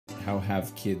how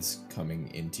have kids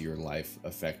coming into your life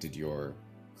affected your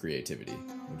creativity,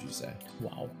 would you say?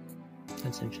 Wow,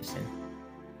 that's interesting.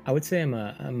 I would say I'm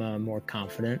a more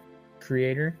confident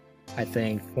creator. I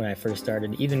think when I first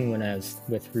started, even when I was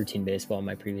with Routine Baseball,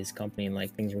 my previous company, and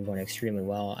like things were going extremely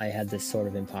well, I had this sort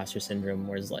of imposter syndrome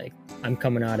where it's like, I'm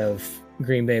coming out of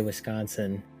Green Bay,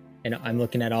 Wisconsin, and I'm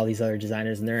looking at all these other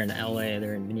designers and they're in LA,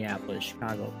 they're in Minneapolis,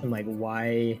 Chicago. I'm like,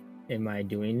 why am I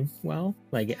doing well?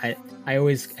 Like I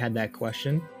always had that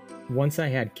question. Once I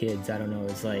had kids, I don't know,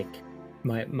 it's like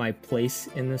my place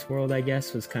in this world, I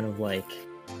guess, was kind of like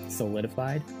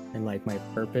solidified, and like my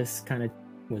purpose kind of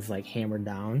was like hammered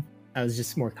down. I was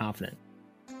just more confident,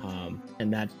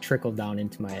 and that trickled down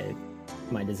into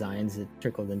my designs. It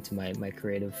trickled into my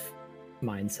creative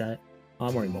mindset. A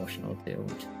lot more emotional too,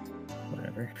 which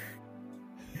whatever.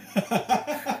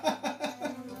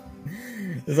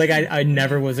 It's like I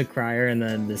never was a crier, and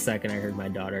then the second I heard my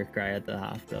daughter cry at the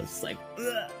hospital, I was just like,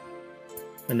 ugh.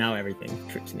 And now everything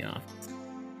trips me off.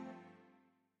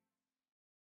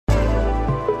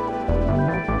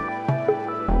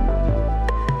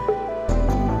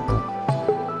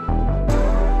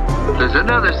 There's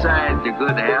another side to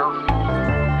good health,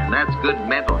 and that's good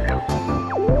mental health.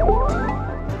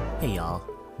 Hey y'all,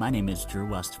 my name is Drew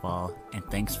Westfall, and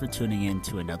thanks for tuning in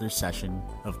to another session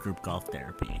of Group Golf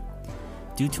Therapy.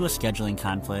 Due to a scheduling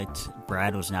conflict,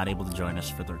 Brad was not able to join us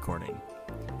for the recording.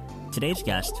 Today's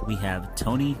guest, we have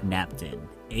Tony Napton,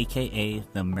 aka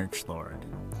the Merch Lord.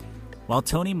 While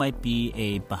Tony might be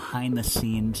a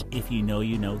behind-the-scenes,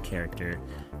 if-you-know character,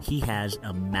 he has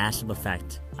a massive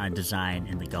effect on design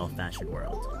in the golf fashion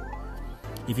world.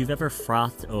 If you've ever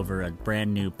frothed over a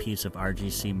brand new piece of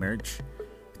RGC merch,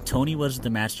 Tony was the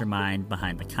mastermind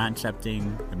behind the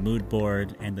concepting, the mood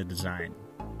board, and the design.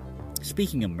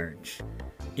 Speaking of merch,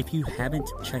 if you haven't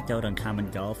checked out Uncommon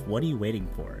Golf, what are you waiting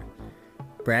for?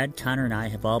 Brad, Connor, and I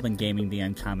have all been gaming the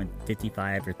Uncommon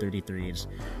 55 or 33s,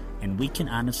 and we can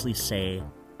honestly say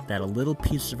that a little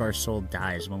piece of our soul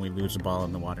dies when we lose a ball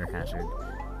in the water hazard.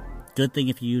 Good thing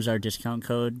if you use our discount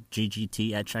code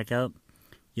GGT at checkout,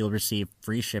 you'll receive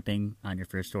free shipping on your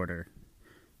first order.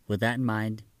 With that in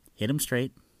mind, hit 'em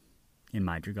straight and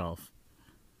mind your golf.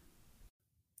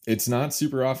 It's not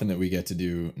super often that we get to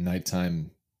do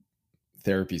nighttime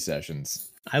therapy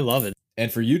sessions. I love it.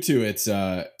 And for you two, it's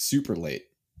super late.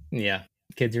 Yeah,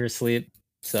 kids are asleep,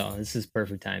 so this is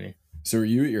perfect timing. So are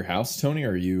you at your house, Tony,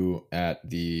 or are you at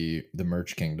the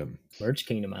Merch Kingdom? Merch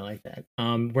Kingdom, I like that.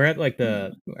 We're at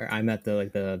I'm at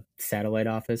the satellite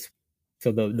office.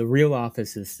 So the real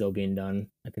office is still being done.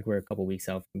 I think we're a couple weeks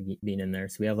out from being in there.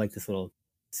 So we have like this little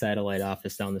satellite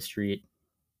office down the street.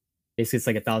 Basically, it's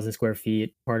like 1,000 square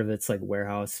feet. Part of it's like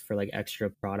warehouse for like extra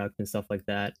product and stuff like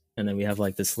that. And then we have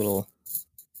like this little,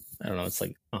 I don't know, it's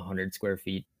like 100 square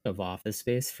feet of office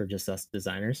space for just us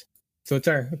designers. So it's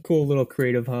our cool little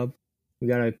creative hub. We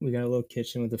got a little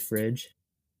kitchen with a fridge,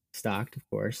 stocked, of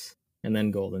course, and then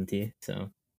Golden Tea.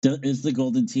 So is the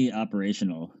Golden Tea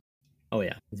operational? Oh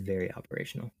yeah, it's very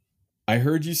operational. I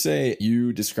heard you say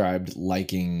you described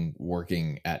liking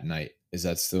working at night. Is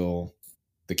that still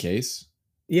the case?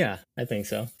 Yeah, I think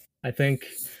so. I think,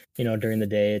 during the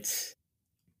day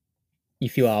you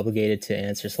feel obligated to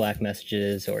answer Slack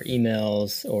messages or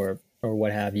emails or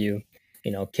what have you.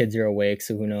 Kids are awake,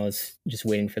 so who knows, just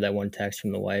waiting for that one text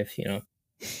from the wife,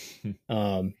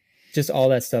 just all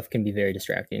that stuff can be very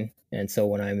distracting. And so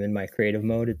when I'm in my creative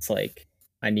mode, it's like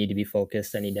I need to be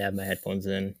focused. I need to have my headphones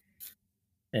in.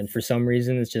 And for some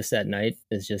reason, it's just at night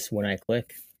is just when I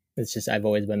click. It's just, I've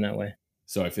always been that way.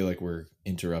 So I feel like we're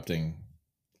interrupting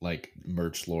like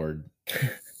Merch Lord.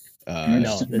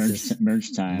 No, this is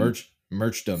merch time.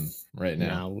 Merchdom right now.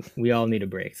 No, we all need a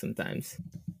break sometimes.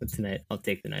 But tonight, I'll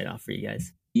take the night off for you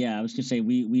guys. Yeah, I was gonna say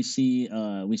we see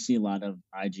a lot of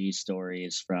IG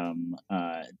stories from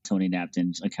Tony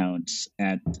Napton's accounts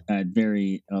at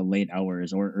very late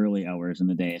hours or early hours in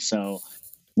the day. So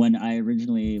when I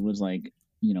originally was like,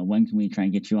 when can we try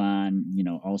and get you on?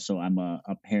 Also I'm a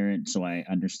parent, so I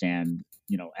understand,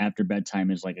 after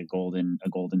bedtime is like a golden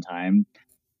time.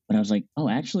 But I was like, oh,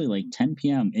 actually, like 10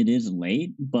 p.m. it is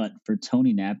late, but for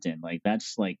Tony Napton,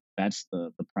 that's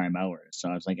the prime hour. So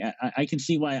I was like, I can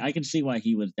see why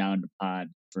he was down to pod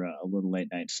for a little late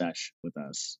night sesh with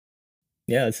us.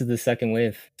 Yeah, this is the second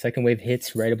wave. Second wave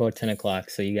hits right about 10 o'clock,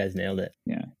 so you guys nailed it.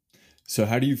 Yeah. So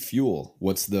how do you fuel?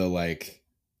 What's the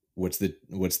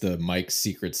Mike's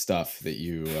secret stuff that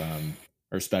you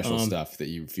or special stuff that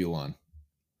you fuel on?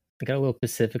 I got a little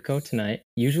Pacifico tonight.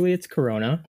 Usually it's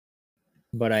Corona,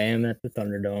 but I am at the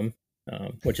Thunderdome,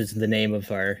 which is the name of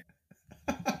our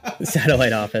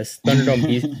Satellite office,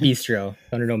 Bistro,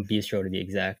 Thunderdome Bistro to be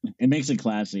exact. It makes it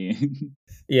classy.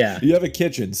 Yeah. You have a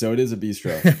kitchen, so it is a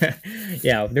bistro.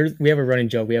 Yeah, we have a running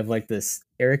joke. We have like this.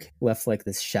 Eric left like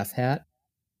this chef hat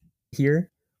here,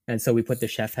 and so we put the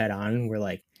chef hat on. And we're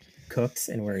like cooks,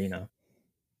 and we're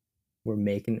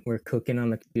cooking on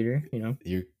the computer.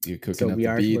 You're cooking So up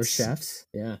we're the beats. chefs.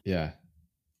 Yeah. Yeah.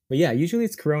 But yeah, usually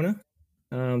it's Corona.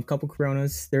 Couple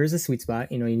Coronas. There is a sweet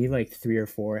spot. You need like 3 or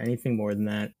 4. Anything more than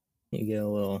that, you get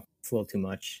it's a little too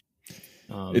much.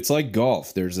 It's like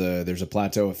golf. There's a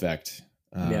plateau effect.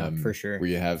 Yeah, for sure. Where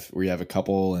you have a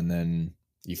couple, and then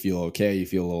you feel okay. You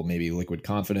feel a little maybe liquid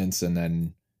confidence, and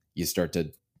then you start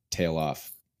to tail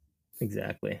off.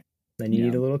 Exactly. Then you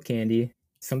need a little candy.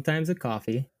 Sometimes a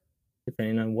coffee,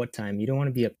 depending on what time. You don't want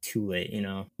to be up too late.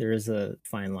 There is a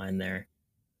fine line there.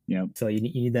 Yep. So you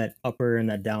need that upper and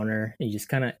that downer. And you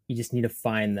just need to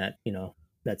find that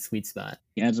that sweet spot.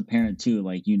 As a parent too,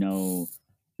 like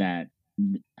that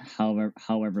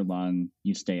however long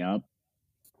you stay up,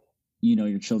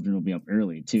 your children will be up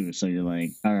early too. So you're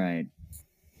like, all right,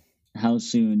 how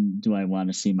soon do I want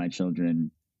to see my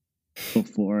children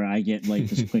before I get like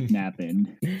this quick nap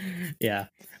in? Yeah,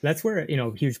 that's where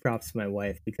huge props to my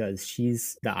wife, because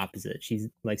she's the opposite. She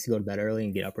likes to go to bed early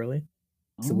and get up early.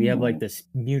 So we have like this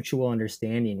mutual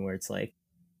understanding where it's like,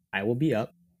 I will be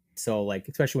up. So like,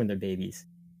 especially when they're babies,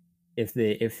 if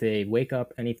they wake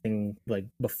up anything like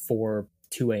before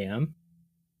 2 a.m.,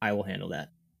 I will handle that.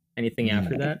 Anything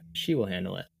after that, she will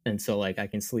handle it. And so like I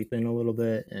can sleep in a little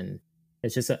bit, and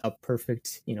it's just a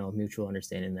perfect, mutual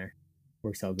understanding there.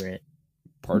 Works out great.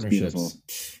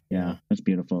 Partnerships. Yeah, that's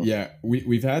beautiful. Yeah,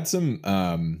 we've had some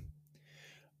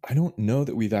I don't know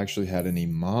that we've actually had any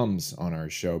moms on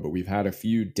our show, but we've had a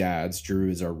few dads. Drew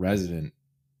is our resident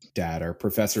dad, our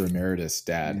professor emeritus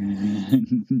dad.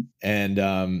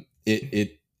 And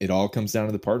it all comes down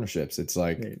to the partnerships. It's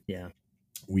like,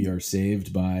 we are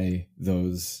saved by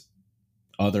those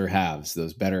other halves,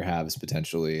 those better halves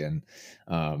potentially. And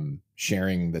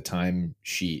sharing the time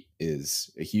sheet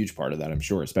is a huge part of that, I'm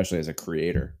sure, especially as a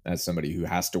creator, as somebody who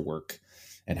has to work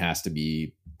and has to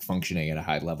be functioning at a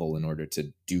high level in order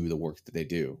to do the work that they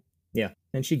do. Yeah.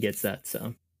 And she gets that.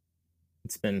 So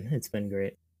it's been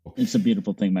great. It's a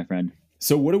beautiful thing, my friend.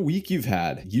 So what a week you've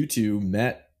had. You two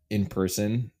met in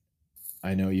person.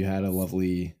 I know you had a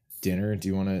lovely dinner. Do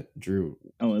you want to, Drew?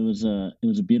 Oh, it was a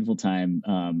beautiful time.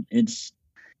 It's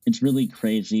really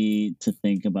crazy to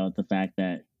think about the fact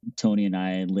that Tony and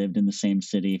I lived in the same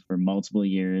city for multiple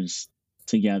years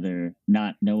together,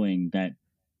 not knowing that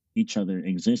each other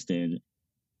existed,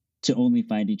 to only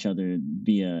find each other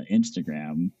via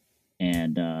Instagram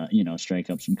and strike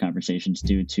up some conversations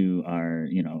due to our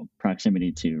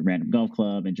proximity to Random Golf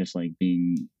Club and just like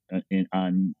being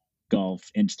on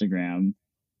golf Instagram,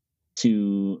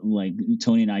 to like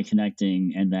Tony and I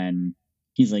connecting, and then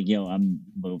he's like, yo, I'm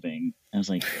moving. I was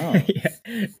like, oh.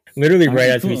 Yeah. Literally right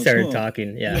as we started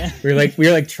talking. Yeah. We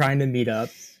were like trying to meet up.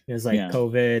 It was like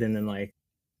COVID, and then like,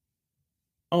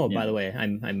 by the way,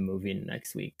 I'm moving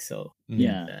next week. So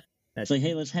it's like,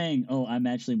 hey, let's hang. Oh, I'm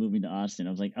actually moving to Austin.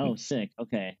 I was like, oh, sick.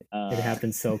 Okay. It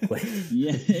happened so quick.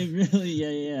 Yeah, it really,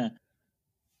 yeah.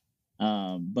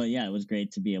 But yeah, it was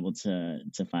great to be able to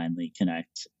finally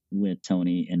connect with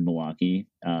Tony in Milwaukee,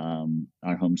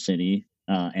 our home city.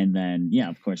 And then,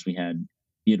 of course, we had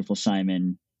beautiful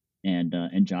Simon and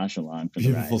Josh along for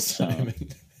the ride. Beautiful Simon.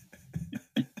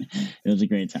 So it was a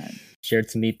great time.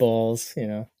 Shared some meatballs,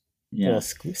 little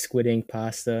squid ink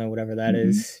pasta, whatever that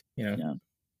is, Yeah.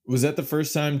 Was that the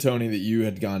first time, Tony, that you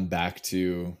had gone back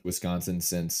to Wisconsin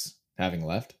since having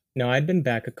left? No, I'd been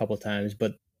back a couple times,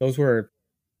 but those were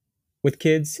with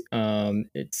kids.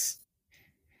 There's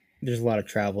a lot of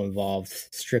travel involved.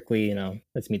 Strictly,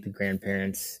 let's meet the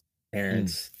grandparents,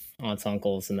 parents, aunts,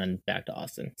 uncles, and then back to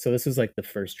Austin. So this was like the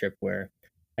first trip where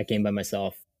I came by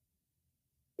myself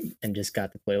and just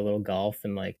got to play a little golf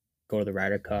and like go to the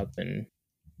Ryder Cup and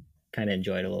kind of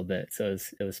enjoy it a little bit. So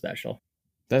it was special.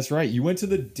 That's right. You went to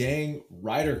the dang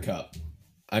Ryder Cup.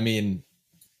 I mean,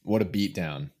 what a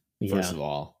beatdown, first of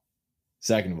all.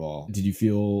 Second of all, did you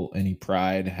feel any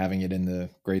pride having it in the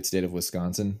great state of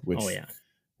Wisconsin, which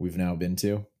we've now been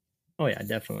to? Oh, yeah,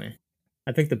 definitely.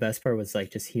 I think the best part was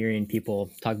like just hearing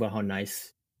people talk about how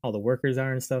nice all the workers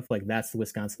are and stuff. Like that's the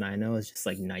Wisconsin I know, is just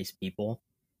like nice people.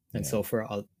 And so for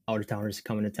out-of-towners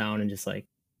coming to town and just like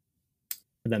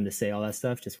for them to say all that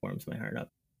stuff just warms my heart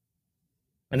up.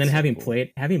 And then having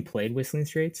played Whistling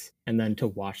Straits and then to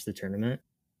watch the tournament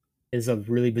is a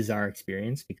really bizarre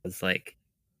experience, because like,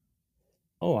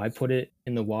 I put it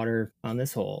in the water on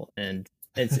this hole, and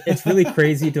it's really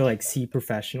crazy to like see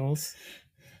professionals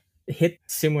hit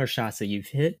similar shots that you've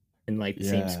hit in like the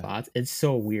same spots. It's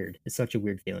so weird. It's such a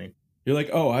weird feeling. You're like,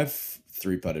 oh, I've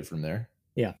 3-putted from there.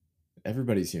 Yeah.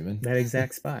 Everybody's human. That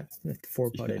exact spot.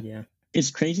 4-putted, yeah.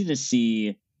 It's crazy to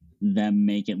see them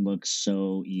make it look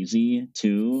so easy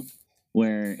too,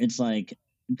 where it's like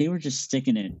they were just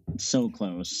sticking it so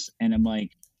close. And I'm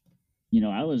like,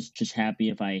 I was just happy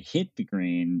if I hit the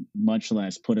green, much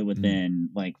less put it within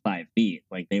like 5 feet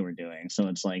like they were doing. So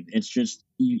it's like, it's just,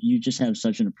 you just have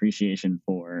such an appreciation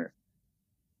for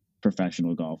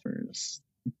professional golfers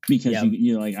because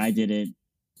you like, I did it.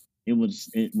 It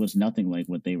was nothing like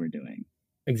what they were doing.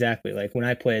 Exactly. Like when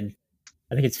I played,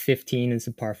 I think it's 15 and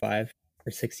some par 5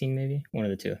 or 16, maybe one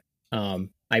of the two.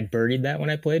 I birdied that when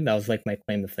I played. That was like my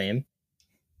claim to fame.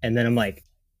 And then I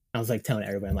was like telling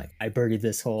everybody, I'm like, I birdied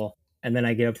this hole. And then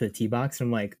I get up to the tee box and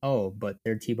I'm like, oh, but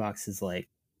their tee box is like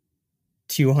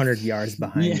 200 yards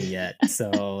behind me yet.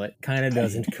 So it kind of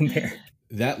doesn't compare.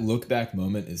 That look back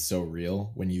moment is so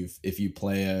real when if you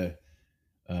play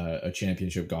a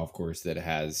championship golf course that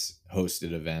has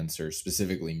hosted events or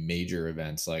specifically major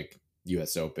events like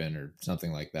US Open or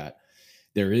something like that.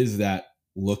 There is that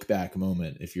look back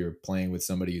moment. If you're playing with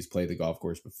somebody who's played the golf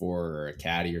course before or a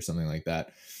caddy or something like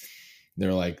that,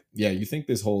 they're like, yeah, you think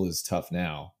this hole is tough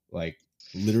now. Like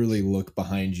literally look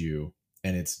behind you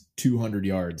and it's 200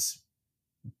 yards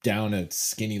down a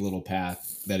skinny little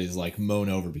path that is like mown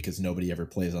over because nobody ever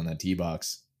plays on that tee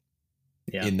box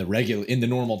in the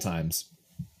normal times.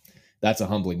 That's a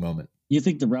humbling moment. You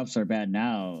think the roughs are bad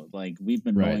now. Like we've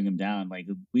been rolling them down. Like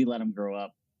we let them grow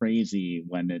up crazy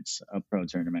when it's a pro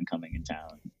tournament coming in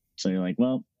town. So you're like,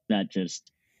 well, that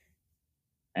just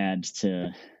adds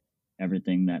to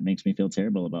everything that makes me feel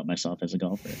terrible about myself as a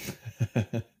golfer.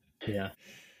 Yeah.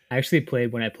 I actually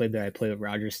played there, I played with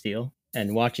Roger Steele,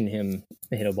 and watching him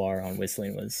hit a ball around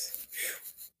Whistling was...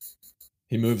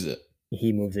 He moves it.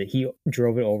 He moves it. He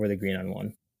drove it over the green on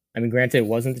one. I mean, granted, it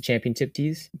wasn't the championship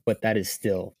tees, but that is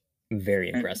still very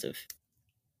impressive.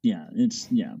 Yeah,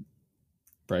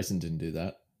 Bryson didn't do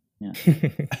that. Yeah.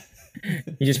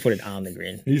 He just put it on the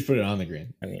green. He just put it on the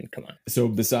green. I mean, come on. So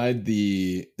beside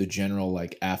the general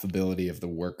like affability of the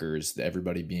workers,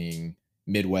 everybody being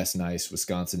Midwest nice,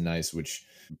 Wisconsin nice, which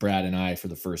Brad and I, for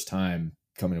the first time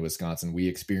coming to Wisconsin, we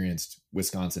experienced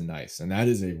Wisconsin nice. And that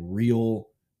is a real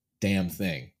damn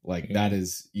thing. Like that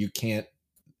is,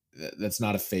 that's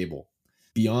not a fable.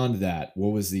 Beyond that,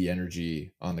 what was the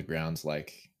energy on the grounds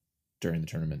like during the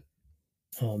tournament?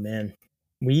 Oh man,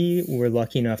 we were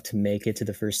lucky enough to make it to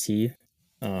the first tee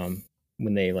when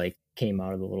they like came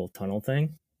out of the little tunnel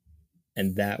thing,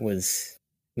 and that was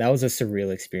a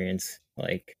surreal experience.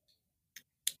 Like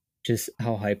just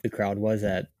how hyped the crowd was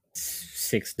at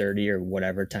 6:30 or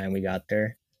whatever time we got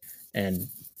there, and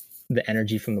the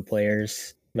energy from the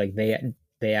players. Like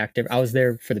they active. I was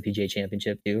there for the PGA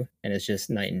Championship too, and it's just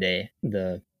night and day.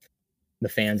 The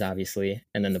fans obviously,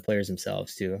 and then the players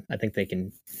themselves too. I think they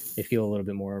feel a little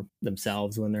bit more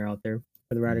themselves when they're out there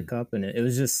for the Ryder Cup, and it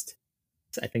was just,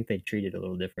 I think they treated it a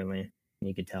little differently, and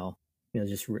you could tell. It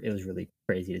was really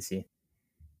crazy to see.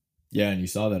 Yeah, and you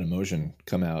saw that emotion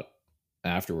come out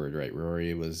afterward, right?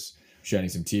 Rory was shedding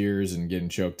some tears and getting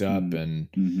choked up, and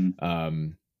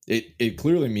it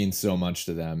clearly means so much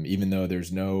to them, even though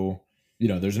there's no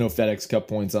FedEx Cup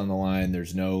points on the line.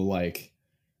 There's no like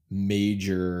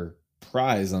major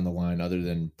prize on the line other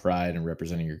than pride and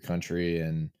representing your country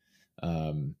and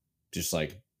just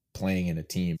like playing in a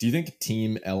team. Do you think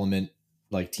team element,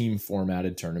 like team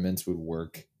formatted tournaments would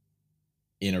work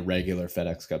in a regular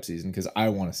FedEx Cup season? Because I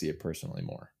want to see it personally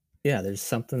more. Yeah, there's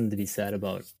something to be said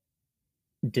about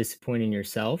disappointing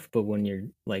yourself, but when you're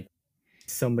like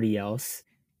somebody else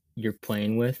you're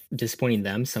playing with, disappointing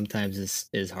them sometimes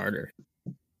is harder.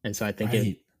 And so I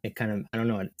think it kind of, I don't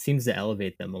know, it seems to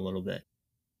elevate them a little bit.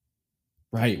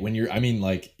 Right. When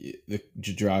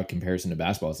to draw a comparison to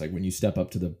basketball, it's like when you step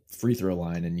up to the free throw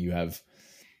line and you have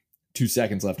 2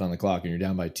 seconds left on the clock and you're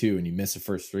down by 2 and you miss a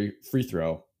first free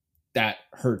throw, that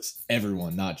hurts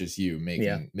everyone, not just you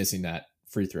missing that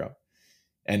free throw.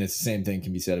 And it's the same thing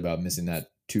can be said about missing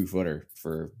that 2-footer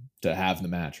to have the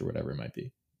match or whatever it might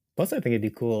be. Plus, I think it'd be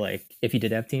cool, like, if you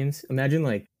did have teams, imagine,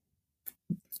 like,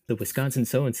 the Wisconsin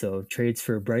so-and-so trades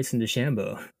for Bryson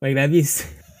DeChambeau. Like, that'd be...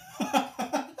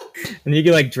 And you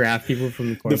could, like, draft people from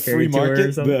the Corn Ferry Tour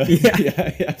or something.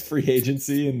 Free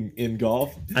agency in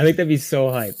golf. I think that'd be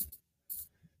so hype.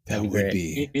 That would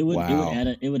be. It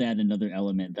would add another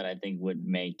element that I think would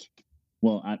make,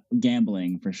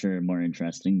 gambling for sure more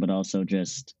interesting, but also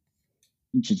just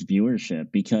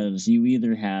viewership, because you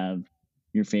either have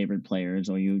your favorite players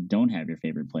or you don't have your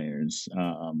favorite players.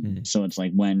 So it's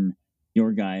like when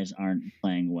your guys aren't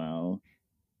playing well,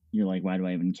 you're like, why do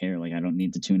I even care? Like, I don't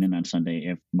need to tune in on Sunday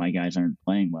if my guys aren't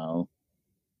playing well.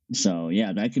 So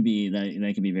yeah, that could be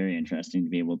very interesting to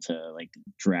be able to like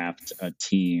draft a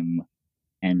team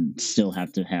and still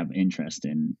have to have interest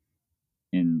in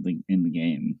the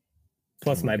game.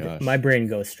 Plus, my brain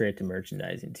goes straight to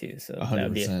merchandising too. So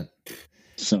 100%.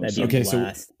 That'd be okay.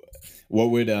 So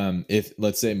what would if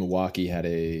let's say Milwaukee had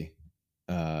a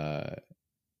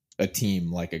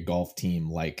team, like a golf team,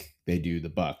 like they do the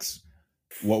Bucks,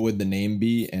 what would the name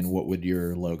be, and what would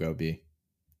your logo be?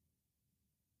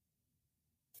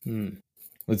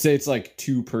 Let's say it's like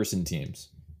 2-person teams.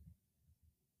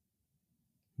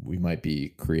 We might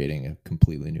be creating a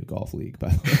completely new golf league, by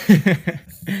the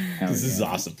way. This is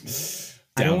awesome.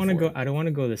 I don't want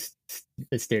to go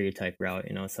the stereotype route,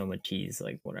 somewhat cheese,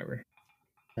 like whatever.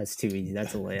 That's too easy.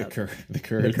 That's a layup. The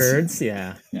curds. The curds,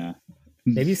 yeah.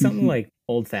 Maybe something like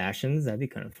old fashions. That'd be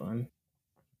kind of fun.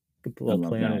 Good little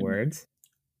play on words.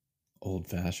 Old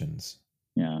fashions.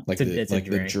 Yeah, like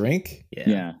the drink.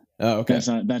 Yeah. Oh, okay.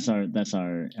 That's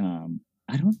our.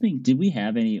 I don't think, did we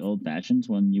have any old fashions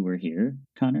when you were here,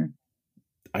 Connor?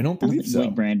 I don't believe so.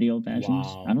 Like brandy old fashions.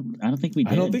 Wow. I don't think we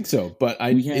did. I don't think so. But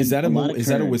is that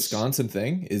a Wisconsin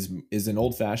thing? Is an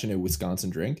old fashioned a Wisconsin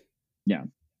drink? Yeah.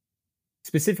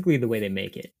 Specifically the way they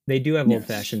make it. They do have old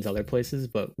fashions other places,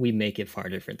 but we make it far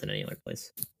different than any other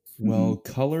place. Well,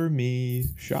 color me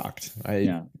shocked.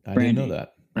 I didn't know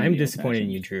that. I'm disappointed in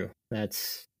you, Drew.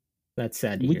 That's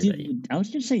sad to hear. I was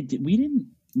going to say, we didn't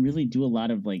really do a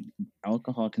lot of like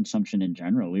alcohol consumption in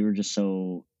general. We were just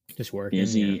so working,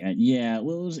 busy.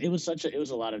 Well, it was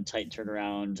a lot of tight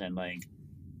turnarounds, and like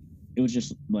it was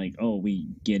just like, we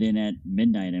get in at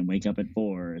midnight and wake up at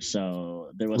 4,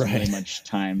 so there wasn't really much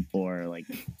time for like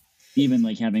even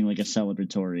like having like a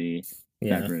celebratory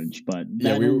beverage. But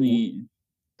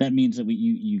that means that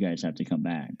you guys have to come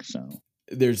back. So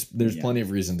there's plenty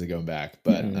of reason to go back,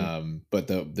 but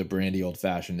the brandy old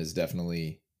fashioned is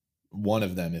definitely one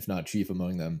of them, if not chief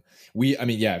among them. We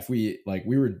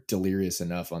were delirious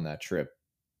enough on that trip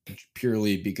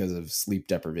purely because of sleep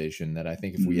deprivation that I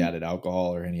think if we added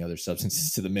alcohol or any other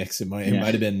substances to the mix, it might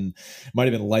have been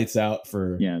lights out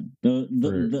for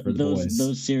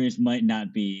those series might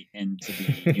not be into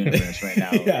the universe right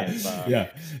now.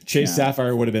 Chase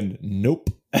Sapphire would have been nope.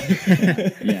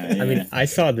 I mean, I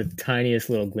saw the tiniest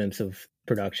little glimpse of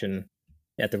production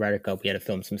at the Ryder Cup. We had to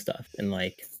film some stuff, and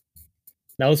like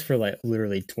that was for like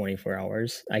literally 24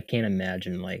 hours. I can't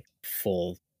imagine like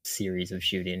full series of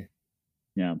shooting.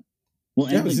 Yeah. Well,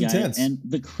 it was intense. And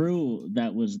the crew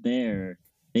that was there,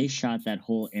 they shot that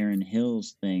whole Erin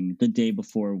Hills thing the day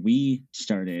before we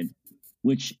started,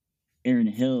 which Erin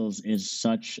Hills is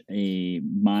such a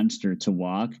monster to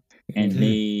walk. And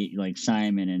they, like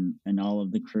Simon and all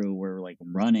of the crew were like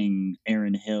running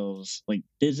Erin Hills, like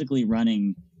physically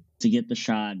running to get the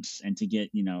shots and to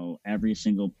get, every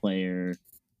single player.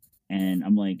 And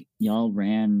I'm like, y'all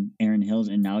ran Erin Hills,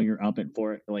 and now you're up at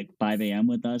 5 a.m.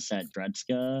 with us at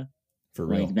Dretska. For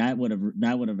real, like that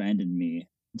would have ended me.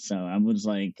 So I was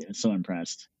like so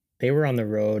impressed. They were on the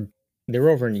road. They were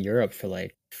over in Europe for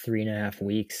like 3.5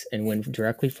 weeks, and went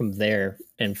directly from there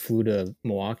and flew to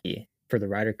Milwaukee for the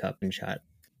Ryder Cup and shot.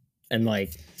 And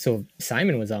like, so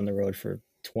Simon was on the road for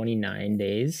 29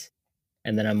 days,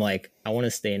 and then I'm like, I want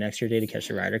to stay an extra day to catch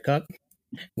the Ryder Cup.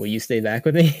 Will you stay back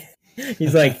with me?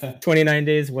 He's like, 29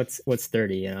 days. What's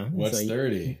 30? What's like,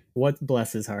 30? What,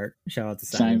 bless his heart. Shout out to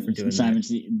Simon for doing Simon's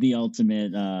that. the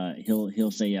ultimate.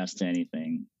 He'll say yes to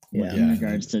anything. In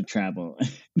regards to travel.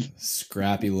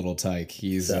 Scrappy little tyke.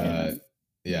 He's that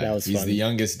was he's fun. The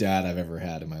youngest dad I've ever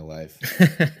had in my life.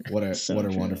 What a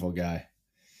wonderful guy.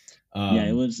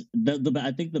 It was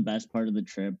I think the best part of the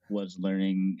trip was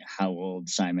learning how old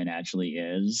Simon actually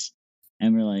is,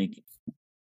 and we're like,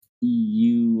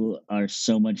 you are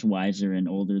so much wiser and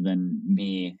older than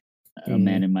me, a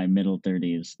man in my middle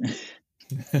 30s.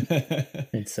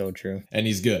 It's so true. And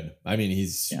he's good. I mean,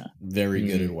 he's very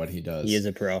good at what he does. He is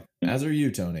a pro. As are you,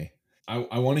 Tony.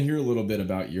 I want to hear a little bit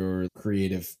about your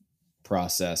creative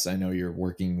process. I know you're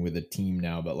working with a team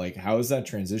now, but like, how has that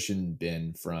transition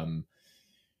been from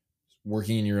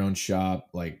working in your own shop,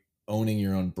 like owning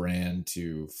your own brand,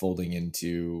 to folding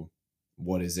into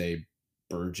what is a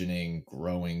burgeoning,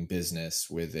 growing business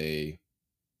with a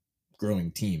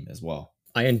growing team as well?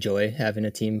 I enjoy having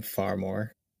a team far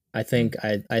more. I think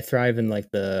I thrive in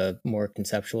like the more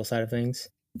conceptual side of things,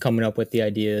 coming up with the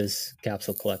ideas,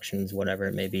 capsule collections, whatever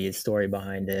it may be, a story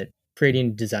behind it,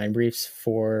 creating design briefs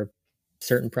for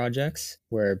certain projects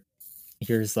where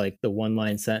here's like the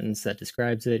 1-line sentence that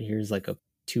describes it. Here's like a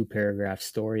 2-paragraph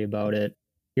story about it.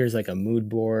 Here's like a mood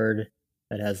board.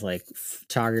 that has like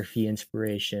photography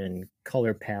inspiration,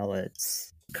 color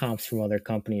palettes, comps from other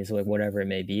companies, like whatever it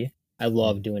may be. I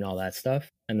love doing all that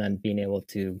stuff, and then being able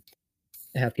to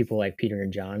have people like Peter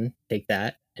and John take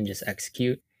that and just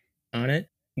execute on it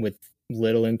with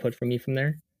little input from me from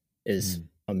there is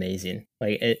amazing.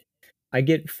 Like I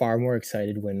get far more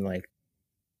excited when like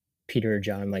Peter or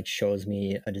John like shows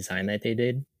me a design that they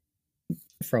did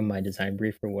from my design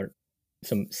brief or what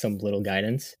some little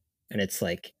guidance, and it's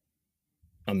like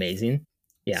amazing.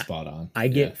 Yeah, spot on. I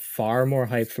get far more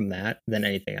hype from that than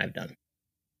anything I've done.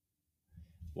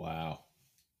 Wow,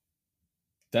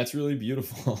 that's really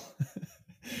beautiful.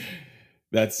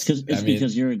 That's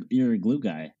because you're a glue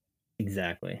guy.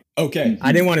 Exactly. Okay.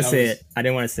 I didn't want to say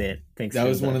it. Thanks. That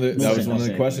was one of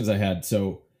the questions I had.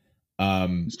 So,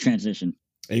 it's transition.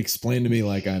 Explain to me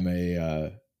like I'm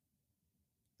a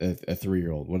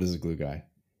 3-year-old. What is a glue guy?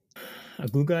 A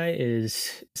glue guy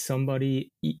is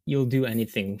somebody you'll do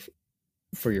anything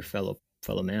for your fellow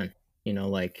man. You know,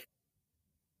 like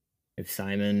if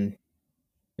Simon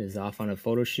is off on a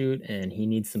photo shoot and he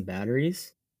needs some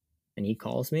batteries and he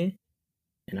calls me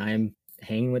and I'm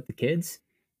hanging with the kids,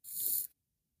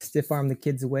 stiff arm the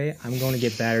kids away, I'm going to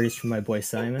get batteries from my boy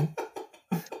Simon.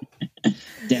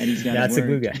 Daddy's got That's a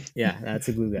glue guy. Yeah, that's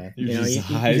a glue guy. You know,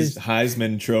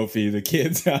 Heisman Trophy the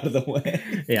kids out of the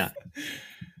way. Yeah.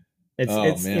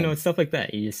 It's you know, it's stuff like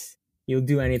that. You'll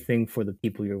do anything for the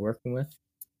people you're working with,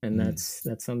 and that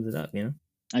sums it up, you know.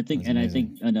 I think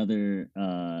another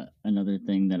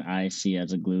thing that I see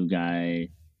as a glue guy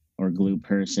or glue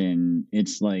person,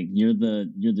 it's like you're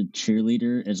the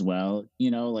cheerleader as well,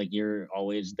 you know, like you're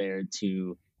always there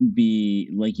to be,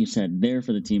 like you said, there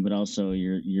for the team, but also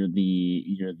you're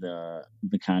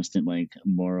the constant like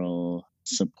moral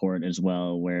support as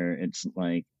well, where it's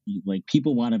like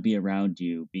people want to be around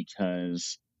you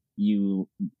because you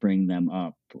bring them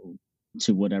up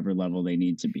to whatever level they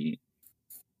need to be.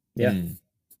 Yeah.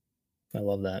 I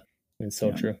love that. It's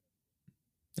so true.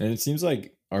 And it seems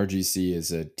like RGC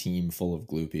is a team full of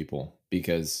glue people,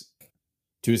 because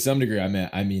to some degree,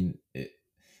 I mean,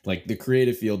 like the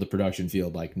creative field, the production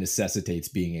field, like necessitates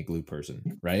being a glue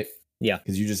person, right? Yeah.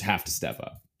 Because you just have to step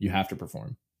up. You have to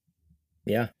perform.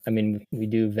 Yeah. I mean, we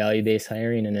do value-based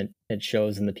hiring, and it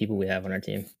shows in the people we have on our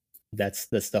team. That's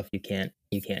the stuff you can't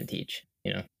teach,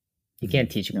 you know. You can't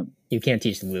teach you can't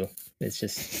teach the glue. It's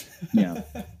just you're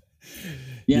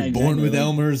exactly. Born with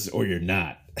Elmer's or you're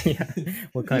not. Yeah.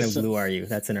 What kind of glue are you?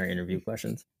 That's in our interview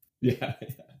questions. Yeah.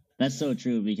 That's so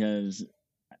true, because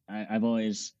I've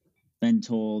always been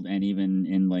told, and even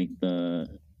in like the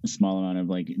small amount of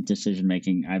like decision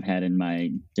making I've had in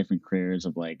my different careers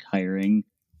of like hiring,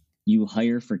 you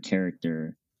hire for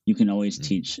character. You can always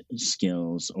teach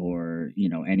skills, or, you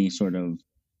know,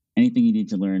 anything you need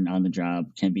to learn on the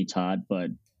job can be taught,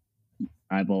 but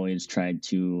I've always tried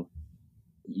to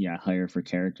hire for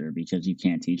character, because you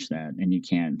can't teach that, and you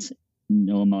can't,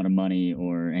 no amount of money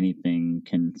or anything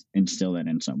can instill that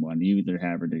in someone. You either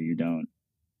have it or you don't.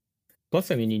 Plus,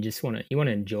 I mean, you want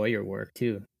to enjoy your work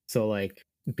too. So like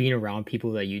being around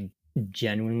people that you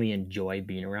genuinely enjoy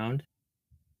being around.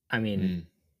 I mean,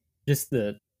 just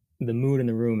the mood in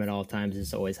the room at all times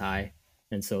is always high.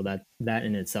 And so that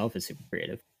in itself is super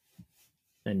creative,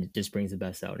 and it just brings the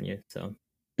best out in you. So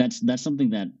that's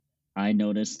something that I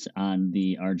noticed on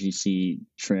the RGC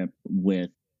trip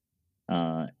with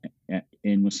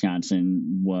in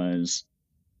Wisconsin was,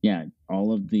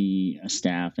 all of the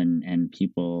staff and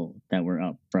people that were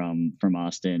up from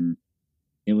Austin.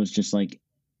 It was just like,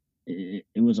 it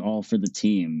was all for the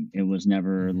team. It was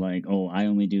never like, oh, I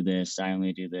only do this.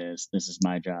 This is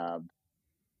my job.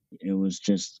 It was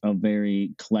just a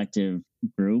very collective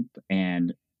group.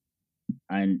 And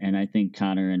I think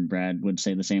Connor and Brad would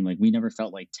say the same. Like, we never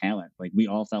felt like talent. Like, we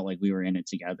all felt like we were in it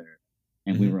together,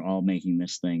 and we were all making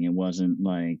this thing. It wasn't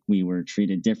like we were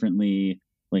treated differently.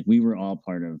 Like, we were all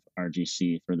part of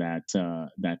RGC for that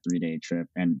 3-day trip,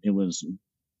 and it was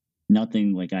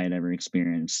nothing like I had ever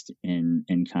experienced in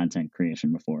content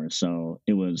creation before. So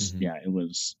it was,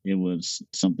 it was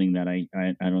something that I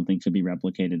don't think could be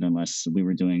replicated unless we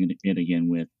were doing it again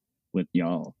with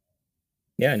y'all.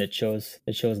 Yeah, and it shows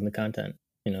in the content.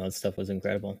 You know, that stuff was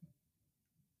incredible.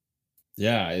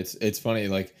 Yeah, it's funny.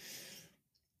 Like,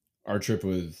 our trip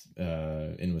with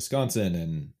in Wisconsin,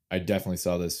 and I definitely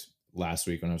saw this last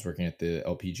week when I was working at the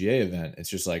LPGA event. It's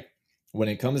just like, when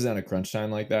it comes down to crunch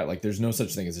time like that, like, there's no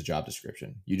such thing as a job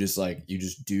description. You just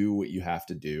do what you have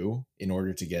to do in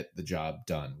order to get the job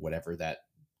done, whatever that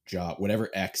job, whatever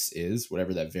X is,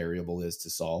 whatever that variable is to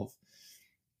solve.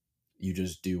 You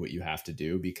just do what you have to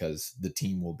do, because the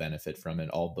team will benefit from it.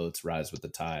 All boats rise with the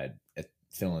tide, at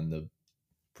fill in the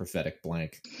prophetic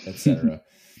blank, etc.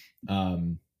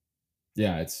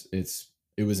 Yeah,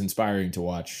 it was inspiring to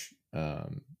watch the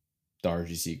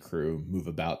RGC crew move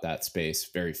about that space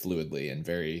very fluidly and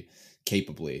very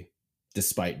capably,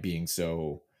 despite being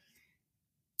so,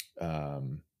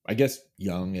 I guess,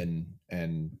 young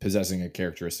and possessing a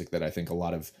characteristic that I think a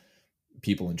lot of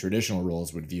people in traditional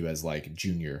roles would view as like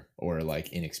junior or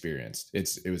like inexperienced.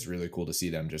 It was really cool to see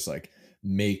them just like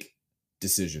make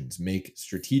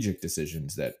strategic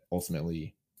decisions that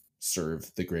ultimately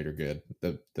serve the greater good,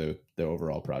 the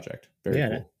overall project. Very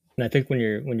cool. And I think when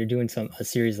you're doing a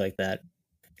series like that,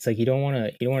 it's like you don't want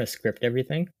to script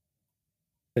everything,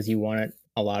 because you want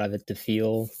a lot of it to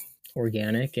feel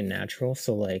organic and natural.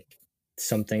 So like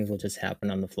some things will just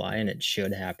happen on the fly, and it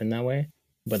should happen that way.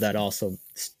 But that also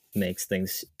makes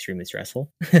things extremely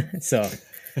stressful. So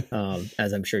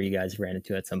as I'm sure you guys ran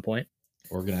into at some point.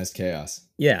 Organized chaos.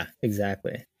 Yeah,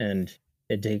 exactly. And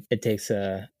it takes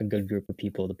a good group of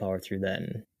people to power through that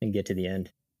and get to the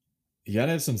end. You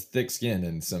gotta have some thick skin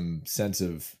and some sense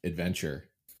of adventure.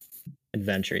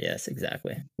 Adventure, yes,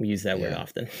 exactly. We use that word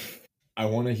often. I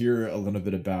want to hear a little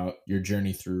bit about your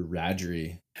journey through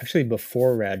Radri. Actually,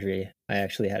 before Radri, I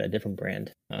actually had a different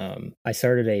brand. I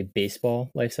started a baseball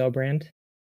lifestyle brand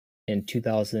in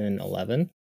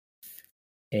 2011.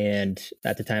 And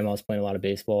at the time, I was playing a lot of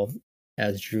baseball.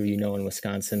 As Drew, you know, in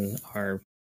Wisconsin, our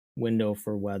window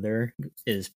for weather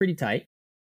is pretty tight.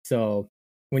 So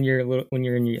when you're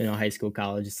in high school,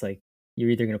 college, it's like you're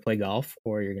either going to play golf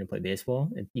or you're going to play baseball.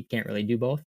 You can't really do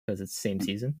both because it's the same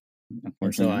season.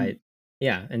 And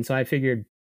so I figured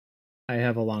I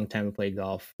have a long time to play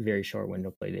golf, very short window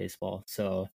to play baseball.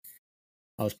 So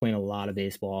I was playing a lot of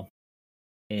baseball,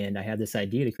 and I had this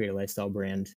idea to create a lifestyle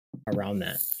brand around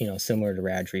that, similar to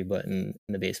Radri, but in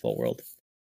the baseball world.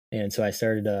 And so I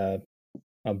started a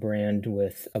brand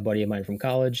with a buddy of mine from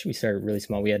college. We started really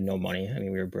small. We had no money. I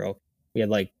mean, we were broke. We had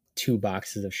like 2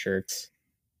 boxes of shirts.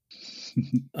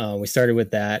 We started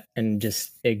with that, and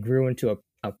just it grew into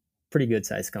a pretty good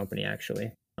sized company,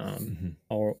 actually,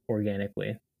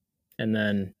 organically. And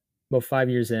then about 5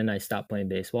 years in, I stopped playing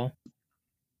baseball,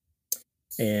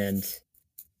 and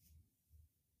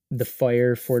the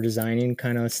fire for designing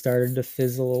kind of started to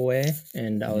fizzle away.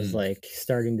 And I was like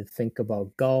starting to think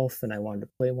about golf, and I wanted to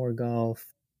play more golf.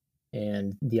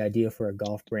 And the idea for a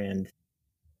golf brand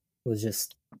was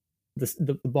just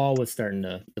the ball was starting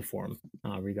to form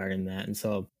regarding that. And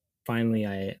so finally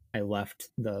I left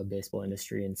the baseball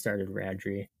industry and started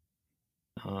Radri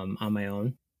on my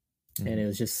own. And it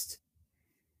was just,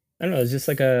 I don't know, it was just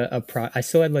like I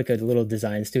still had like a little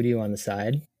design studio on the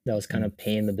side that was kind of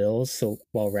paying the bills. So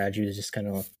while Radri was just kind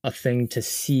of a thing to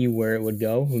see where it would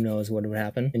go, who knows what would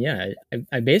happen. And yeah,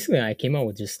 I came out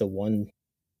with just the one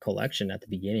collection at the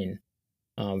beginning.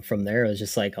 From there, it was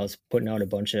just like I was putting out a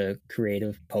bunch of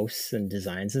creative posts and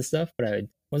designs and stuff, but I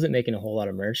wasn't making a whole lot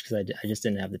of merch because I just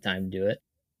didn't have the time to do it.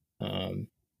 And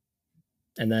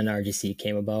then RGC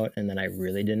came about, and then I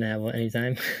really didn't have any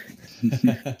time.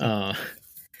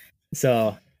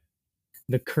 So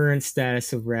the current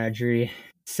status of Radri,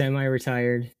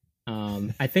 semi-retired.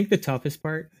 I think the toughest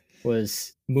part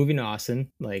was moving to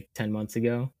Austin like 10 months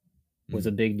ago was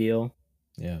a big deal.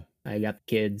 Yeah. I got the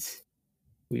kids.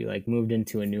 We like moved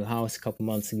into a new house a couple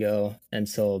months ago. And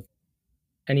so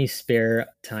any spare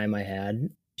time I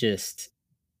had just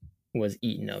was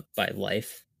eaten up by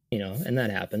life, and that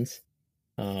happens.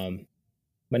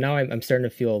 But now I'm starting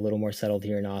to feel a little more settled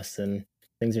here in Austin.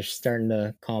 Things are starting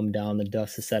to calm down. The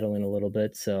dust is settling a little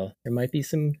bit. So there might be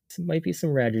some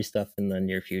Radri stuff in the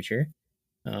near future.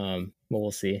 But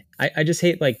we'll see. I just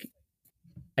hate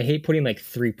I hate putting like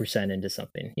 3% into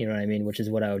something, you know what I mean? Which is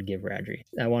what I would give Radri.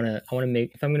 I want to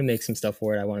make, if I'm going to make some stuff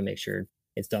for it, I want to make sure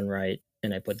it's done right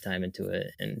and I put time into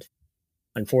it. And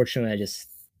unfortunately,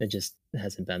 it just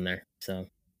hasn't been there. So.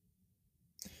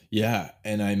 Yeah.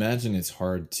 And I imagine it's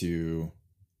hard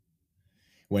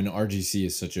when RGC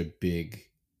is such a big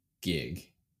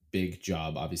gig, big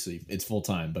job, obviously it's full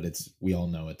time, but we all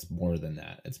know it's more than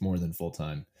that. It's more than full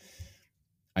time.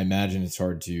 I imagine it's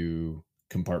hard to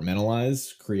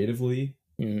compartmentalize creatively.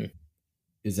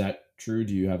 Is that true?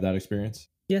 Do you have that experience?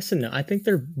 Yes and no. I think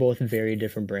they're both very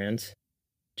different brands,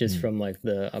 just from like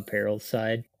the apparel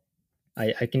side.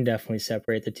 I can definitely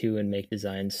separate the two and make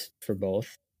designs for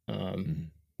both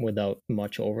without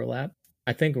much overlap.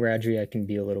 I think Radri I can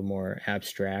be a little more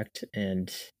abstract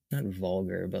and not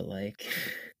vulgar, but like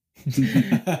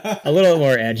a little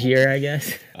more edgier, I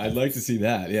guess. I'd like to see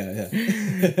that.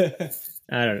 Yeah.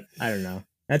 I don't know.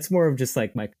 That's more of just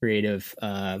like my creative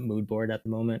mood board at the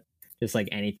moment. Just like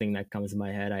anything that comes in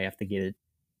my head, I have to get it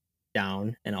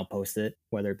down and I'll post it,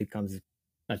 whether it becomes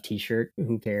a t-shirt,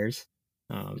 who cares?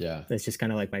 That's just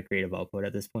kind of like my creative output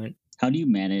at this point. How do you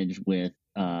manage with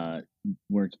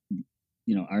work?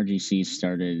 RGC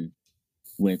started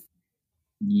with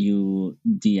you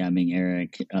DMing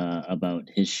Eric about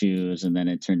his shoes, and then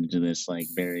it turned into this like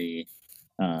very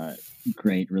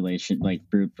great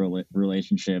fruitful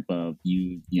relationship of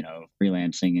you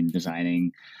freelancing and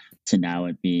designing to now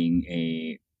it being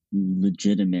a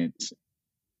legitimate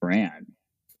brand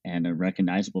and a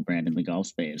recognizable brand in the golf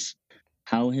space.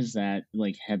 How has that,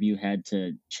 like, have you had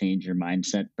to change your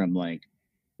mindset from like,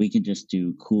 we can just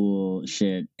do cool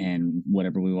shit and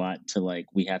whatever we want to like,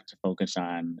 we have to focus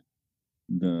on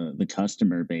the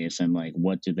customer base and like,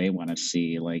 what do they want to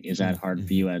see? Like, is that hard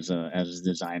for you as a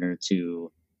designer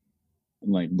to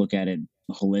like look at it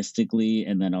holistically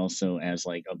and then also as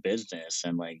like a business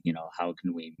and like, how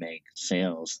can we make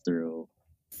sales through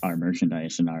our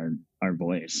merchandise and our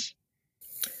voice?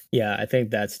 Yeah, I think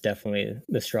that's definitely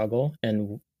the struggle,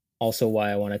 and also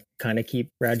why I want to kind of keep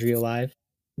Radri alive,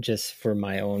 just for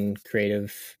my own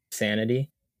creative sanity.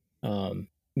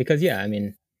 Because yeah, I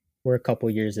mean, we're a couple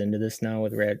years into this now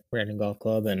with Radnor Golf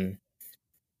Club, and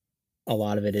a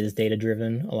lot of it is data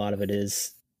driven, a lot of it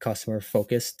is customer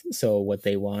focused. So what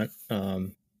they want,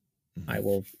 I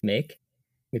will make,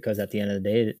 because at the end of the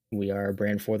day, we are a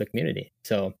brand for the community.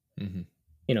 So,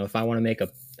 if I want to make a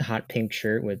hot pink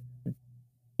shirt with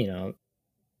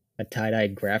a tie-dye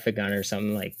graphic on it or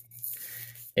something, like,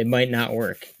 it might not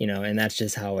work, and that's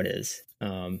just how it is.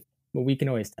 But we can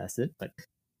always test it. But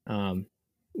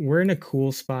we're in a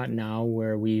cool spot now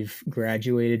where we've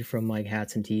graduated from like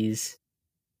hats and tees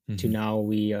to now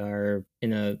we are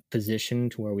in a position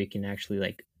to where we can actually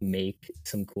like make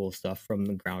some cool stuff from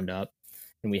the ground up,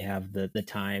 and we have the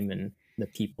time and the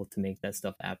people to make that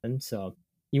stuff happen. So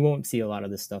you won't see a lot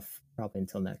of this stuff probably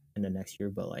until in the next year,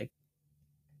 but like,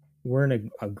 we're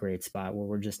in a great spot where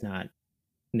we're just not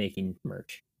making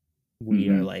merch. We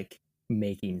are like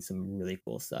making some really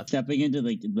cool stuff. Stepping into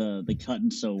like the cut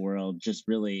and sew world just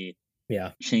really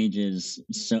changes.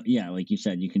 So yeah, like you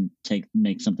said, you can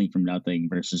make something from nothing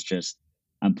versus just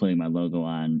I'm putting my logo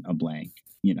on a blank.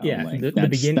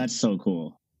 That's so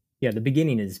cool. Yeah, the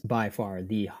beginning is by far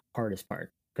the hardest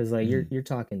part, because like you're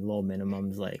talking low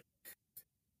minimums, like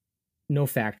no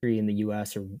factory in the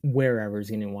US or wherever is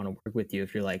going to want to work with you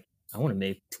if you're like, I want to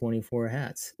make 24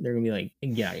 hats. They're going to be like,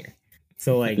 get out of here.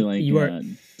 So like you are,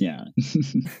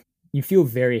 you feel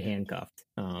very handcuffed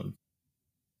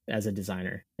as a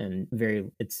designer, and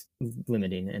it's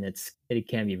limiting, and it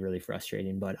can be really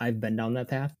frustrating. But I've been down that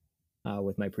path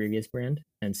with my previous brand,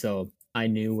 and so I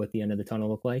knew what the end of the tunnel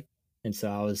looked like, and so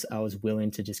I was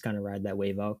willing to just kind of ride that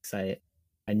wave out, because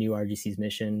I knew RGC's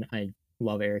mission. I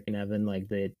love Eric and Evan, like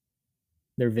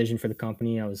their vision for the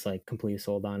company. I was like completely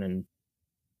sold on, and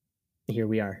here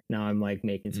we are. Now I'm like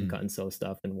making some cut and sew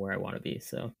stuff and where I want to be.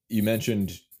 So you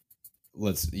mentioned,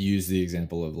 let's use the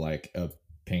example of like a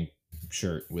pink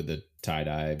shirt with a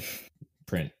tie-dye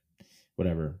print,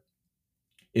 whatever.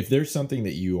 If there's something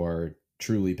that you are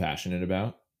truly passionate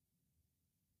about,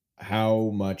 how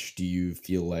much do you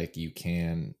feel like you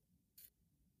can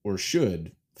or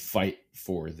should fight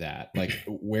for that? Like,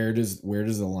 where does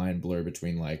the line blur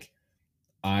between like,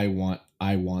 I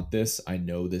want this, I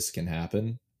know this can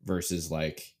happen, versus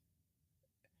like,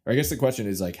 or I guess the question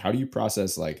is like, how do you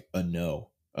process like a no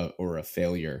or a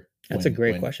failure? That's a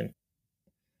great question.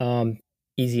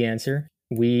 Easy answer.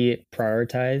 We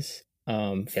prioritize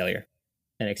failure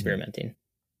and experimenting.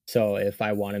 So if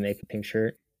I want to make a pink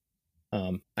shirt,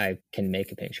 I can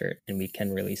make a pink shirt and we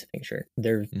can release a pink shirt.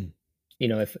 There,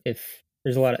 if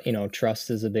there's a lot of,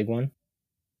 trust is a big one,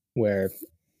 where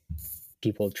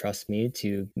people trust me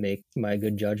to make my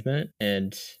good judgment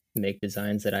and make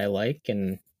designs that I like,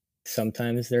 and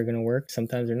sometimes they're going to work,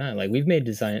 sometimes they're not. Like, we've made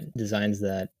designs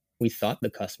that we thought the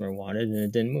customer wanted and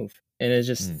it didn't move, and it's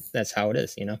just that's how it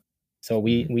is, so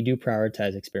we do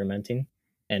prioritize experimenting,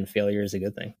 and failure is a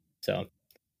good thing. So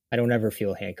I don't ever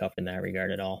feel handcuffed in that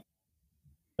regard at all.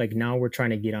 Like, now we're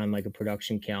trying to get on like a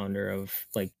production calendar of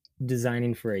like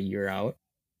designing for a year out.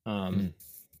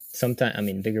 Sometimes, I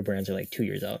mean, bigger brands are like 2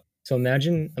 years out. So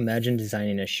imagine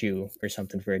designing a shoe or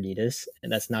something for Adidas,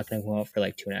 and that's not going to go out for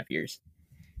like 2.5 years.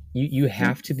 You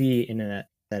have to be in that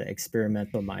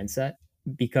experimental mindset,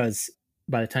 because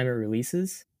by the time it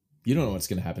releases, you don't know what's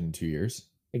going to happen in 2 years.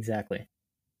 Exactly.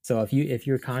 So if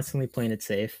you're constantly playing it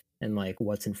safe and like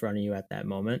what's in front of you at that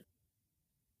moment,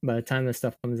 by the time the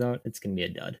stuff comes out, it's going to be a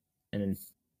dud. And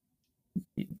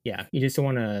yeah, you just don't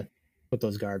want to put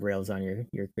those guardrails on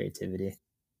your creativity.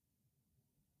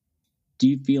 Do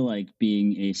you feel like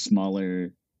being a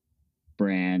smaller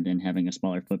brand and having a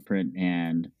smaller footprint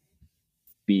and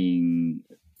being,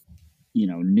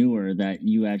 newer, that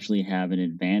you actually have an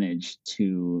advantage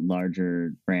to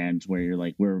larger brands where you're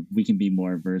like, we can be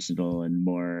more versatile and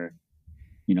more,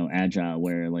 agile,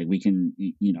 where like we can,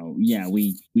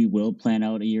 we will plan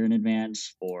out a year in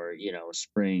advance for,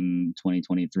 spring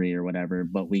 2023 or whatever,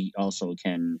 but we also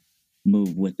can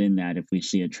move within that if we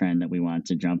see a trend that we want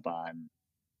to jump on.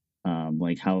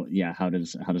 Like how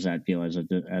does that feel as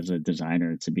a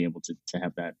designer to be able to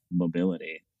have that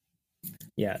mobility?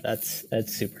 Yeah, that's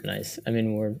super nice. I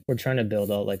mean, we're trying to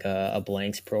build out like a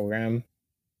blanks program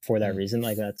for that reason.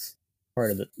 Like that's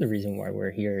part of the reason why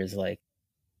we're here, is like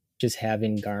just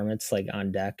having garments like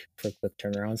on deck for quick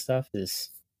turnaround stuff.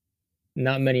 Is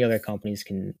not many other companies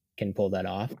can pull that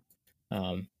off.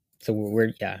 So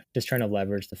we're just trying to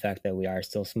leverage the fact that we are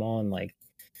still small and like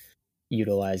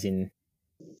utilizing,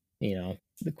 the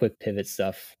quick pivot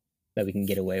stuff that we can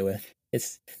get away with.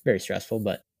 It's very stressful,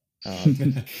 but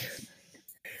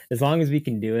as long as we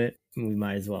can do it, we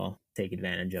might as well take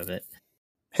advantage of it.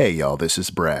 Hey y'all, this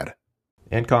is Brad.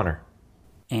 And Connor.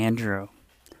 Andrew.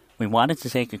 We wanted to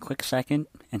take a quick second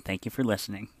and thank you for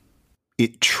listening.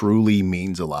 It truly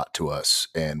means a lot to us,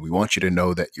 and we want you to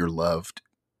know that you're loved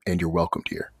and you're welcomed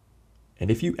here.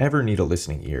 And if you ever need a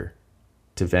listening ear,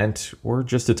 to vent, or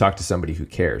just to talk to somebody who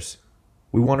cares,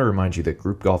 we want to remind you that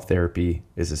Group Golf Therapy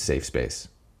is a safe space.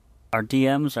 Our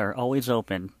DMs are always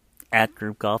open at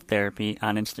Group Golf Therapy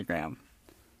on Instagram.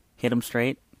 Hit them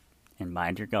straight and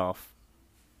mind your golf.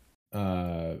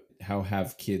 How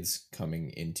have kids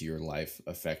coming into your life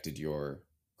affected your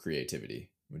creativity,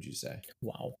 would you say?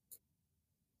 Wow.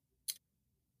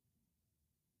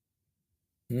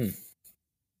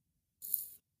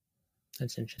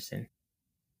 That's interesting.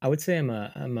 I would say I'm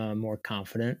a more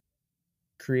confident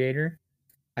creator.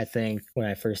 I think when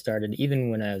I first started, even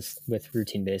when I was with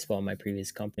Routine Baseball, my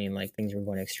previous company, and like things were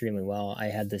going extremely well, I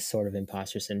had this sort of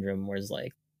imposter syndrome where it's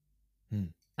like,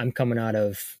 I'm coming out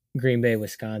of Green Bay,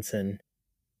 Wisconsin,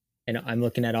 and I'm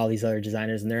looking at all these other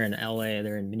designers, and they're in LA,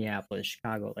 they're in Minneapolis,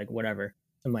 Chicago, like whatever.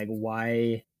 I'm like,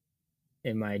 why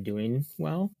am I doing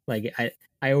well? Like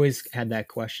I always had that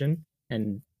question.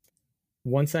 And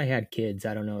once I had kids,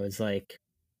 I don't know, it's like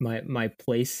my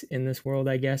place in this world,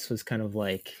 I guess, was kind of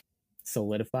like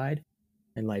solidified,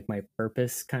 and like my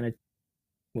purpose kind of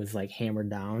was like hammered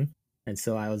down. And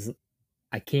so I was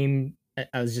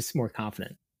just more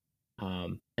confident.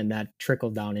 And that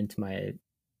trickled down into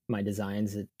my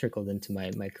designs. It trickled into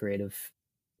my creative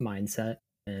mindset.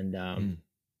 And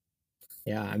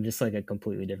I'm just like a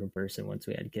completely different person once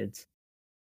we had kids.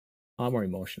 A lot more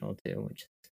emotional too, which is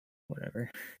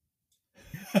whatever.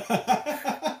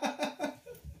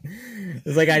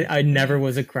 It's like I never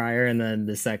was a crier, and then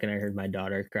the second I heard my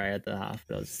daughter cry at the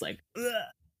hospital, I was just like, ugh.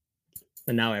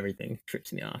 And now everything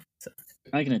trips me off. So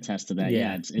I can attest to that.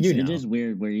 Yeah, it is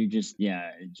weird where you just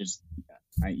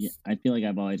I feel like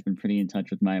I've always been pretty in touch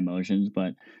with my emotions,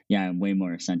 but yeah, I'm way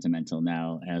more sentimental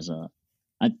now.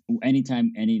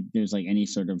 Anytime there's like any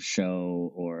sort of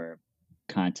show or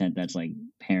content that's like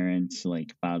parents,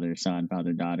 like father son,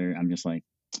 father daughter, I'm just like,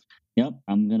 yep,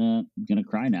 I'm gonna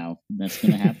cry now. That's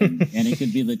gonna happen. And it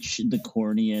could be the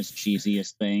corniest,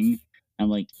 cheesiest thing. I'm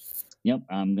like, yep,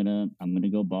 I'm gonna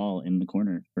go ball in the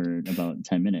corner for about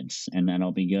 10 minutes, and then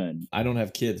I'll be good. I don't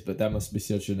have kids, but that must be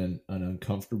such an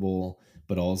uncomfortable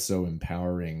but also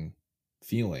empowering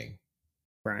feeling.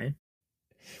 Brian?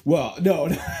 Well, no.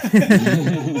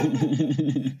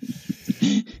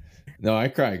 No, I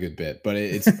cry a good bit, but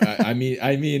it's I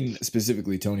mean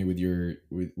specifically, Tony, with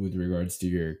regards to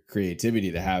your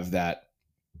creativity, to have that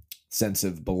sense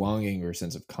of belonging or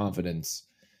sense of confidence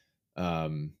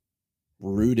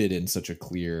rooted in such a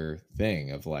clear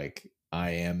thing of like,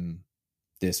 I am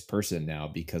this person now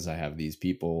because I have these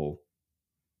people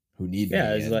who need me.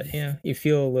 It's like, you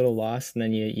feel a little lost, and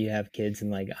then you have kids,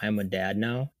 and like, I'm a dad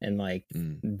now, and like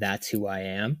that's who I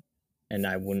am, and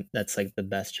that's like the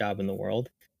best job in the world.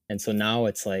 And so now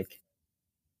it's like,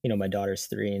 my daughter's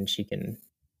 3 and she can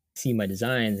see my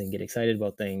designs and get excited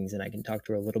about things, and I can talk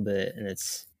to her a little bit, and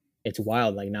it's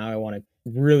wild. Like now I want to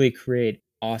really create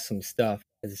awesome stuff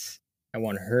because I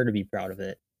want her to be proud of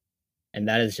it. And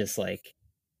that is just like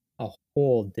a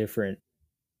whole different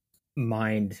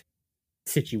mind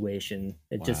situation.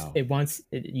 You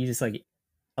just like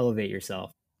elevate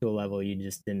yourself to a level you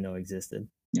just didn't know existed.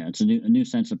 Yeah, it's a new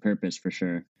sense of purpose for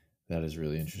sure. That is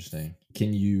really interesting.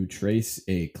 Can you trace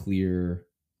a clear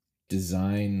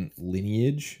design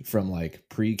lineage from like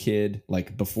pre-kid,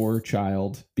 like before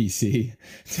child BC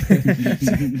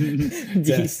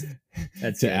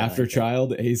to after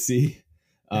child AC,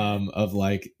 of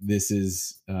like, this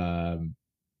is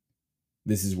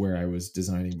this is where I was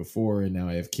designing before, and now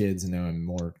I have kids, and now I'm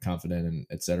more confident, and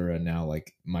etc. And now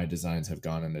like my designs have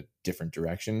gone in a different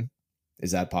direction.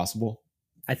 Is that possible?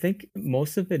 I think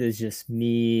most of it is just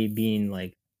me being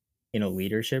like in a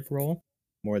leadership role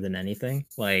more than anything.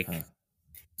 Like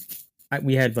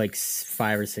we had like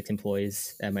 5 or 6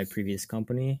 employees at my previous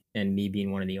company, and me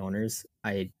being one of the owners,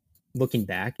 looking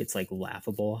back, it's like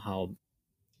laughable how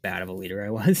bad of a leader I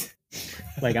was.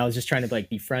 Like I was just trying to like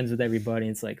be friends with everybody.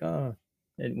 And it's like, oh,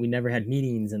 and we never had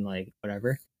meetings and like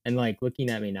whatever. And like looking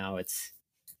at me now, it's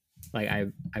like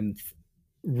I'm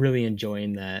really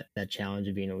enjoying that challenge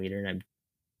of being a leader,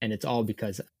 and it's all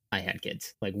because I had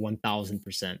kids, like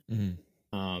 1000%.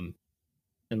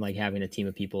 And like having a team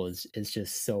of people is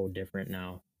just so different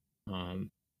now.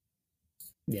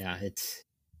 Yeah,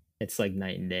 it's like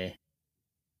night and day.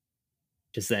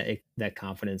 Just that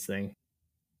confidence thing.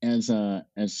 As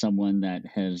someone that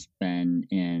has been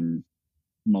in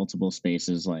multiple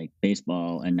spaces like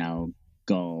baseball and now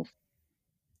golf,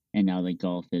 and now that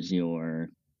golf is your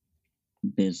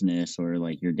business or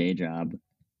like your day job,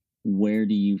 where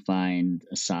do you find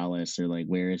a solace, or like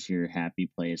where is your happy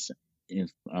place?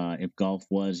 If golf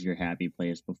was your happy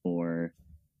place before,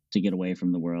 to get away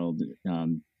from the world,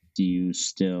 do you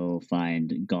still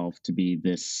find golf to be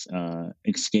this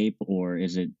escape, or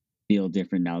is it feel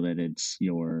different now that it's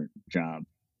your job?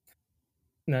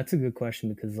 That's a good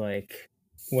question, because like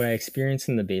what I experienced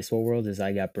in the baseball world is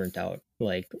I got burnt out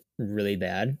like really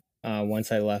bad.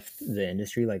 Once I left the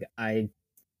industry, like I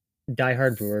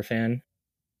diehard Brewer fan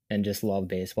and just love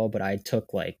baseball, but I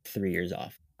took like 3 years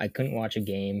off. I couldn't watch a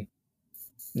game,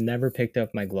 never picked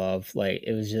up my glove. Like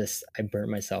it was just, I burnt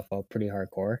myself out pretty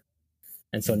hardcore.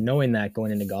 And so knowing that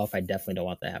going into golf, I definitely don't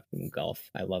want that happening in golf.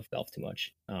 I love golf too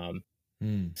much.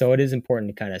 So it is important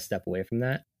to kind of step away from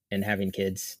that, and having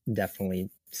kids definitely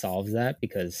solves that,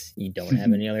 because you don't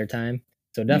have any other time.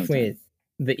 So definitely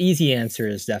the easy answer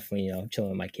is definitely, you know, chilling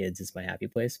with my kids is my happy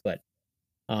place. But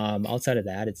outside of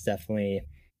that, it's definitely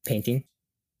painting.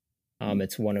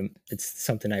 It's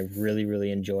something I really,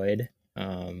 really enjoyed.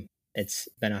 It's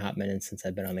been a hot minute since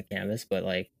I've been on the canvas, but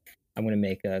like I'm going to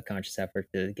make a conscious effort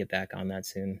to get back on that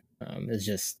soon. It's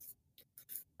just,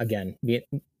 again,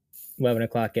 11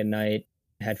 o'clock at night,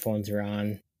 headphones are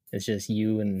on. It's just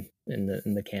you and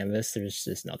the canvas. There's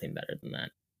just nothing better than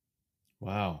that.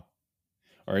 Wow.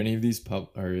 Are any of these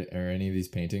are any of these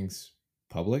paintings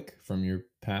public from your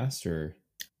past, or?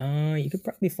 You could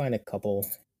probably find a couple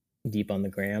deep on the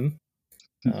gram.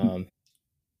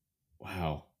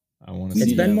 Wow. I want to see.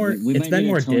 It's been more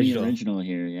digital. Original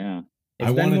here, yeah.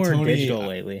 It's been more digital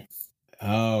lately.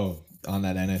 Oh, on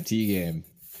that NFT game.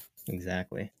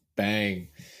 Exactly. Bang.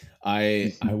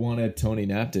 I want a Tony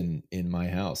Napton in my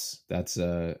house. That's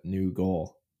a new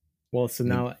goal. Well, so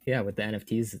now, yeah, with the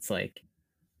NFTs, it's like,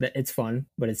 it's fun,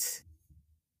 but it's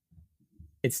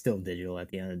still digital at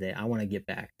the end of the day. I want to get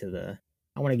back to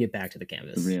the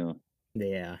canvas. The real.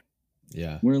 Yeah.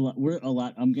 Yeah. We're a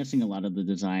lot. I'm guessing a lot of the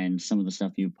designs, some of the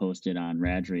stuff you posted on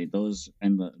Radsread, those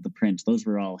and the prints, those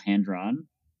were all hand drawn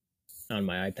on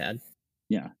my iPad.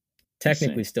 Yeah.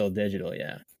 Technically still digital.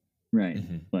 Yeah. Right.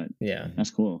 But yeah,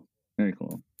 that's cool. Very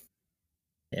cool.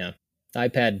 Yeah. The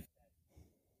iPad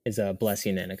is a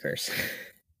blessing and a curse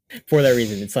for that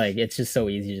reason. It's like, it's just so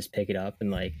easy to just pick it up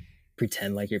and like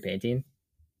pretend like you're painting,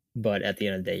 but at the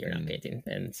end of the day, you're not painting.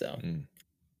 And so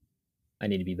I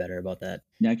need to be better about that.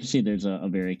 Yeah, I can see there's a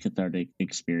very cathartic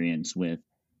experience with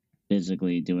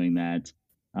physically doing that.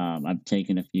 I've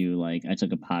taken a few, like I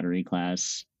took a pottery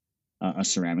class, a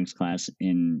ceramics class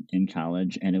in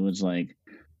college, and it was like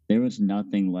there was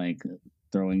nothing like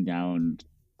throwing down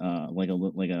like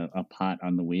a pot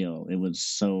on the wheel. It was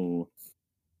so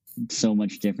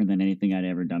much different than anything I'd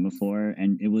ever done before,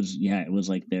 and it was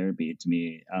like therapy to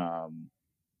me.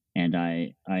 And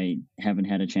I haven't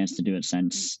had a chance to do it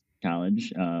since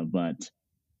college, but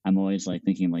I'm always like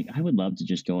thinking like I would love to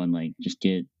just go and like just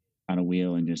get on a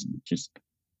wheel and just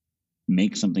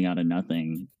make something out of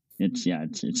nothing.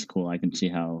 It's cool. I can see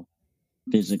how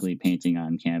physically painting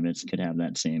on canvas could have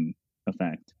that same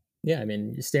effect. Yeah, I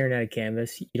mean, you're staring at a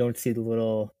canvas, you don't see the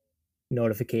little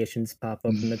notifications pop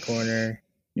up in the corner.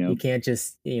 Yep. You can't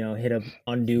just, hit a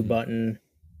undo button.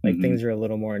 Like things are a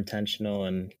little more intentional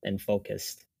and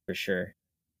focused for sure.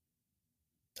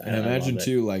 So and I imagine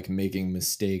too, like making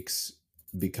mistakes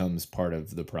becomes part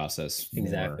of the process.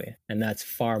 Exactly. More. And that's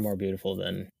far more beautiful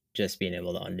than just being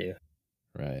able to undo.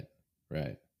 Right.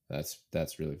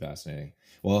 That's really fascinating.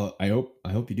 Well, I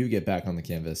hope you do get back on the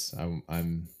canvas.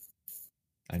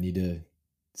 I need to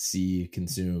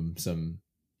consume some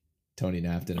Tony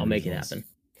Napton. I'll make it happen.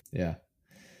 Yeah.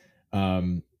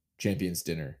 Champions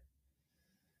dinner.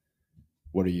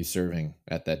 what are you serving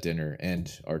at that dinner,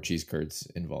 and are cheese curds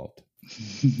involved?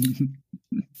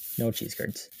 No cheese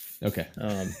curds. Okay.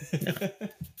 No.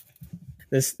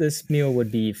 This meal would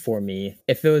be for me.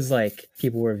 If it was like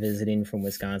people were visiting from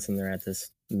Wisconsin, they're at this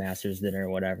master's dinner or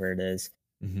whatever it is.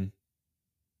 Mm-hmm.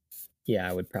 Yeah,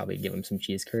 I would probably give them some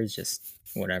cheese curds, just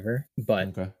whatever. But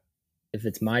Okay. if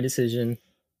it's my decision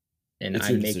and It's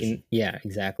I'm your making, decision. yeah,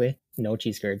 exactly, no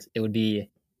cheese curds, it would be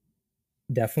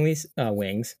definitely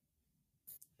wings.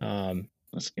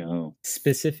 Let's go.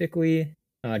 Specifically,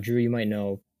 Drew, you might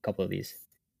know a couple of these.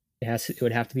 It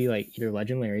would have to be like either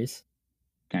Legend Larry's.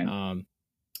 Okay.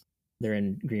 They're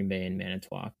in Green Bay and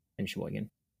Manitowoc and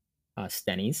Sheboygan.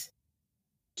 Stenny's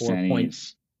or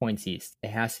Stenny's. Points East. It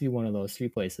has to be one of those three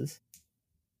places.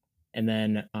 And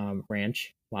then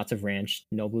ranch, lots of ranch.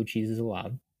 No blue cheese is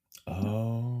allowed.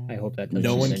 Oh. I hope that no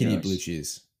doesn't one say can no. eat blue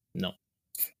cheese. No,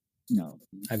 No.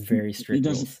 I have very strict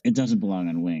rules. It doesn't belong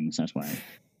on wings. That's why.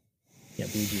 Yeah,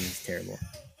 blue cheese is terrible.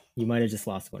 You might have just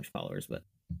lost a bunch of followers, but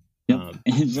Yep.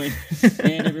 It's like,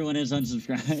 and everyone is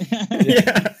unsubscribed.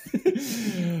 yeah.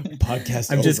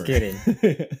 Podcast. I'm just over. kidding.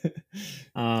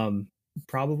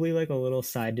 Probably like a little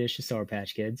side dish of Sour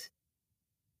Patch Kids.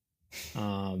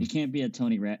 You can't be a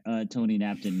Tony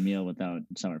Napton meal without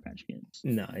Sour Patch Kids.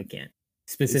 No, it can't.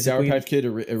 Is Specifically, Sour Patch Kid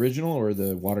original or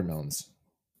the watermelons?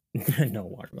 no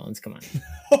watermelons. Come on,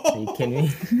 are you kidding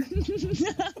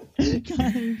me?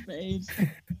 Connor's face.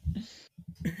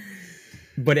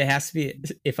 But it has to be.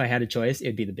 If I had a choice,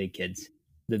 it'd be the Big Kids.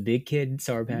 The Big Kid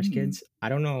Sour Patch Kids. I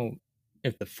don't know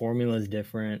if the formula is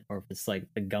different or if it's like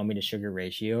the gummy to sugar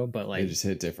ratio, but like They just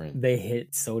hit different. they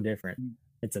hit so different.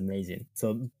 It's amazing.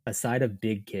 So a side of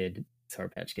Big Kid Sour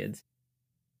Patch Kids,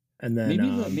 and then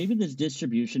maybe this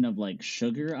distribution of like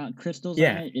sugar crystals.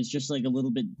 Yeah. On it is just like a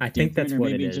little bit. I think that's or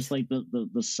what maybe it it's is. just like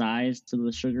the size to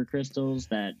the sugar crystals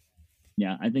that.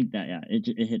 Yeah, I think that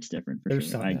it hits different for There's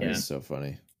sure. some- I That guess. is so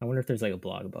funny. I wonder if there's like a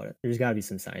blog about it. There's got to be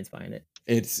some science behind it.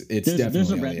 It's There's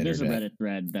definitely a on the there's a internet. Reddit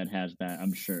thread that has that.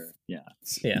 I'm sure. Yeah.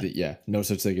 Yeah. No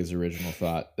such thing as original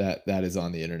thought. That is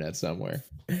on the internet somewhere.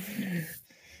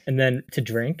 And then to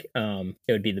drink, it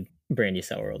would be the brandy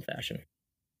sour old fashioned.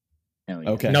 Hell yeah.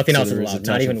 Okay. Nothing so else is there is a allowed.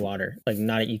 Not touch even of- water. Like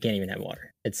not you can't even have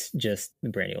water. It's just the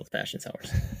brandy old fashioned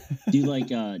sours. Do you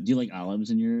like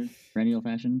olives in your brandy old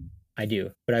fashioned? I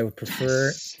do, but I would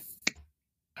prefer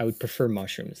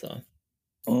mushrooms though.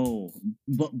 Oh,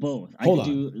 both. Hold I could on.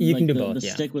 do. You like, can do the, both, The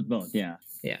yeah. stick with both. Yeah.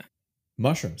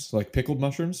 Mushrooms, like pickled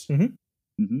mushrooms.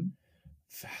 Mm-hmm.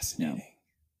 Fascinating.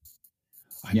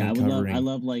 Yeah, uncovering I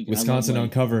love like Wisconsin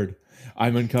Uncovered.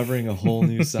 I'm uncovering a whole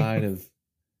new side of.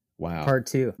 Wow. Part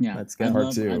 2. Yeah, Let's I go. Part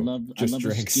love, two, I love just a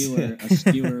drinks.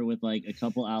 skewer with like a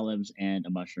couple olives and a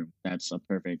mushroom. That's a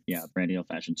perfect brandy old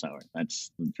fashioned sour.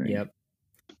 That's the drink. Yep.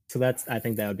 So I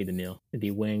think that would be the meal. It'd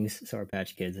be wings, Sour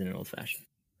Patch Kids, and an old fashioned.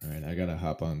 All right, I gotta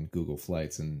hop on Google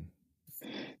Flights and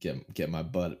get my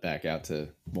butt back out to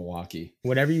Milwaukee.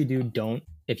 Whatever you do, don't.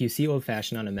 If you see old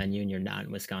fashioned on a menu and you're not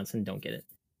in Wisconsin, don't get it.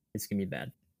 It's gonna be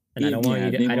bad. And I don't want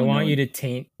you to. I don't want you to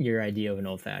taint your idea of an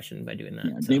old fashioned by doing that.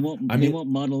 Yeah, so. they won't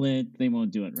muddle it. They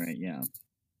won't do it right. Yeah.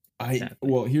 Exactly.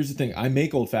 Well, here's the thing. I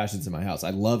make old fashions in my house. I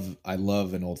love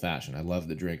an old fashioned. I love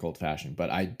the drink old fashioned, but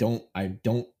I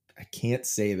can't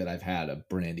say that I've had a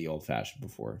brandy old fashioned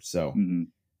before. So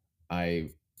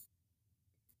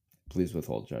please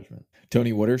withhold judgment.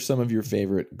 Tony, what are some of your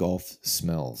favorite golf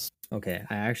smells? Okay,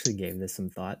 I actually gave this some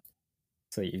thought,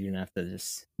 so you're gonna have to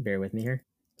just bear with me here.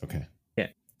 Okay.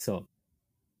 Okay, so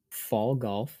fall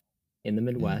golf in the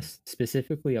Midwest,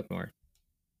 specifically up north.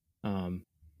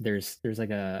 There's like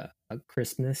a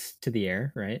crispness to the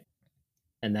air, right?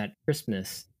 And that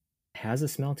crispness has a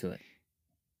smell to it.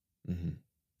 Mm-hmm.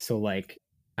 So like,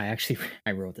 I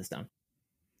wrote this down.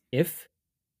 If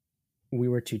we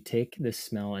were to take this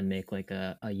smell and make like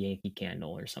a Yankee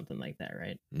candle or something like that,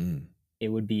 right? It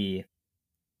would be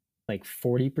like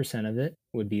 40% of it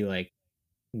would be like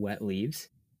wet leaves,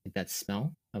 like that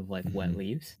smell of like wet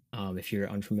leaves. If you're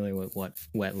unfamiliar with what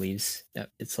wet leaves,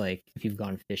 it's like if you've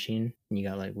gone fishing and you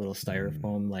got like little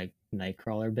styrofoam like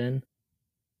nightcrawler bin,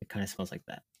 it kind of smells like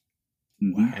that.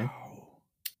 Wow. Okay?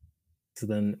 So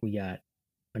then we got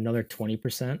another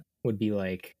 20% would be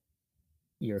like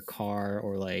your car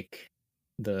or like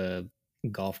the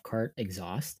golf cart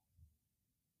exhaust,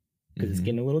 because it's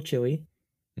getting a little chilly.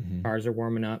 Cars are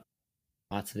warming up,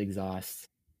 lots of exhaust.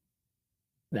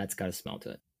 That's got a smell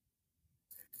to it.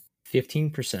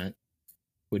 15%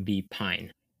 would be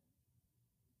pine.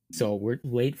 So we're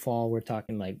late fall, we're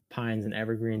talking like pines and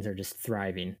evergreens are just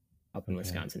thriving up in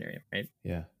Wisconsin area, right?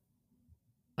 Yeah.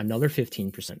 Another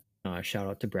 15%, shout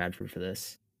out to Bradford for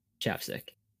this, chapstick.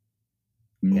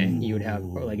 Okay, you would have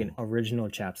like an original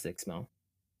chapstick smell.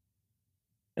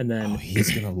 And then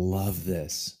he's gonna love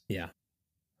this. Yeah.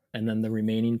 And then the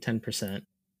remaining 10%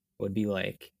 would be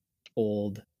like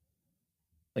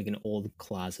an old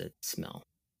closet smell.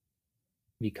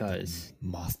 Because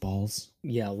mothballs?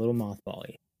 Yeah, a little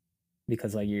mothball-y.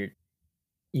 Because like you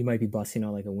might be busting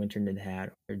out like a winter knit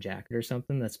hat or jacket or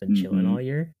something that's been chilling all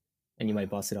year, and you might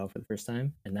bust it out for the first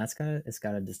time, and it's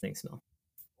got a distinct smell.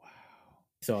 Wow.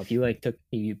 So if you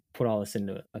you put all this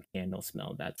into a candle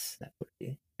smell, that would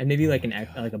be. And maybe like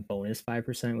a bonus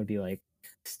 5% would be like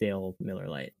stale Miller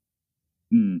Lite.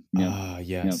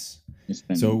 Yes.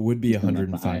 Yep. So it would be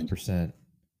 105%.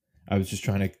 I was just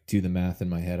trying to do the math in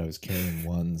my head. I was carrying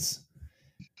ones.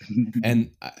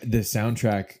 And the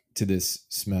soundtrack to this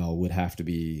smell would have to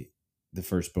be the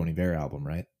first Bon Iver album,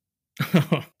 right?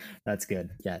 That's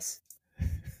good. Yes.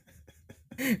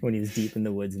 When he was deep in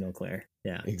the woods in Eau Claire.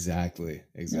 Yeah. Exactly.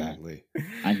 Yeah.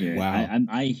 I hear. Wow.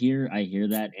 I hear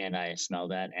that, and I smell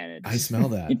that, and I smell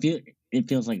that. It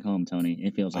feels like home, Tony.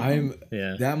 It feels like home.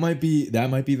 Yeah. That might be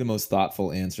the most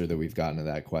thoughtful answer that we've gotten to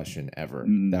that question ever.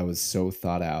 That was so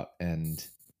thought out and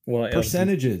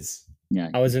percentages. Yeah.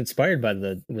 I was inspired by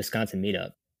the Wisconsin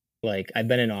meetup. Like I've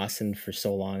been in Austin for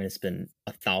so long, and it's been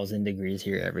 1,000 degrees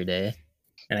here every day.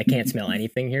 And I can't smell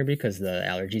anything here because the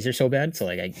allergies are so bad. So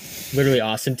like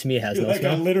Austin to me has no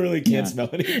smell. I literally can't smell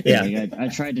anything. Yeah. Like I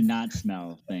tried to not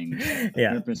smell things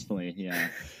purposefully. Yeah.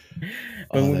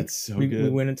 That's so good. We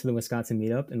went into the Wisconsin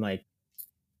meetup, and like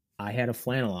I had a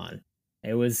flannel on.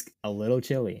 It was a little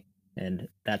chilly, and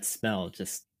that smell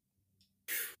just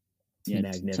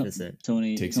magnificent.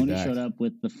 Tony showed up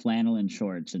with the flannel and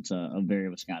shorts. It's a very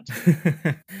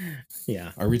Wisconsin.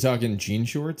 Yeah. Are we talking jean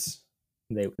shorts?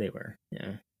 They were,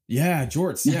 yeah. Yeah,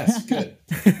 jorts. Yes, good.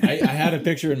 I had a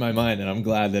picture in my mind, and I'm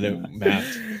glad that it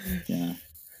mapped. Yeah,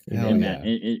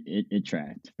 it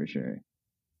tracked for sure.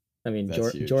 I mean,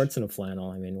 jorts and a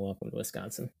flannel. I mean, welcome to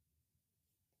Wisconsin.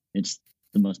 It's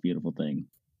the most beautiful thing.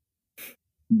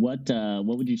 What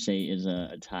would you say is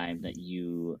a time that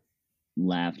you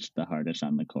laughed the hardest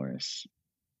on the chorus?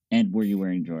 And were you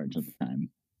wearing jorts at the time?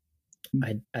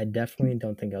 I definitely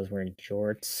don't think I was wearing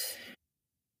jorts.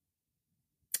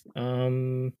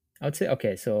 I would say,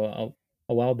 okay, so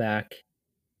a while back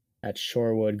at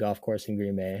Shorewood Golf Course in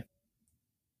Green Bay,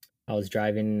 I was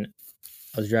driving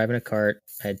a cart.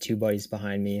 I had two buddies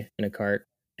behind me in a cart,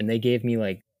 and they gave me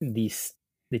like the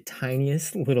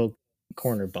tiniest little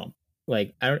corner bump.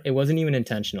 Like it wasn't even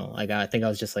intentional. Like I think I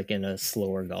was just like in a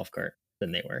slower golf cart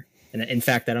than they were. And in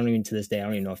fact, to this day, I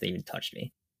don't even know if they even touched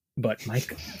me. But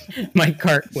my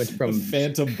cart went from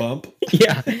phantom bump.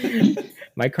 Yeah.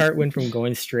 My cart went from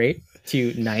going straight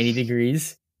to 90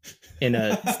 degrees in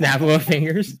a snap of a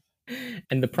fingers.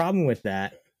 And the problem with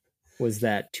that was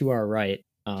that to our right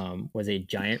was a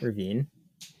giant ravine.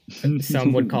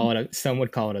 Some would call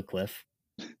it a cliff.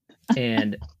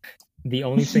 And the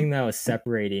only thing that was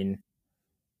separating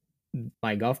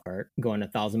my golf cart going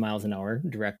 1,000 miles an hour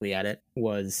directly at it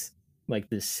was like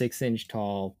this 6-inch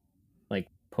tall like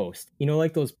post. You know,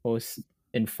 like those posts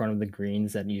in front of the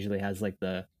greens that usually has like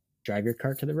the drive your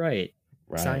cart to the right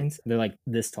signs. They're like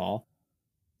this tall.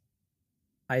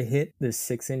 I hit this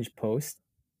 6-inch post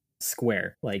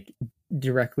square, like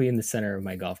directly in the center of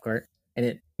my golf cart, and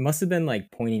it must have been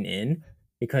like pointing in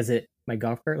because my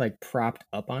golf cart like propped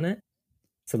up on it,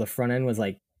 so the front end was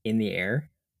like in the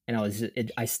air, and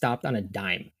I stopped on a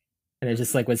dime, and it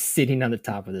just like was sitting on the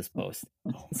top of this post.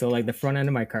 So like the front end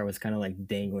of my cart was kind of like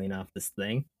dangling off this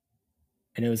thing,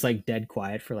 and it was like dead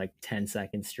quiet for like 10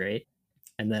 seconds straight.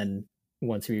 And then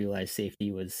once we realized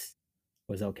safety was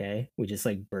okay, we just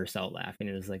like burst out laughing.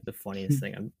 It was like the funniest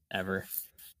thing ever.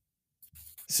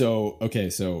 So, okay.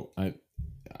 So I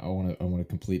want to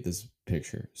complete this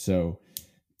picture. So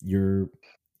you're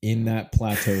in that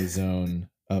plateau zone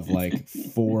of like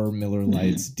 4 Miller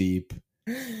Lights deep,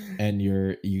 and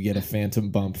you get a phantom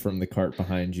bump from the cart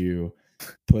behind you,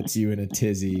 puts you in a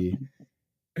tizzy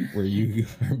where you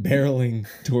are barreling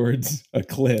towards a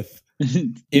cliff,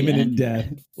 imminent death,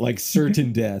 like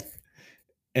certain death,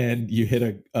 and you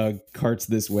hit a carts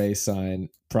this way sign,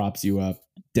 props you up,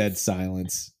 dead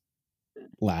silence,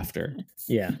 laughter.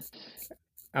 Yeah.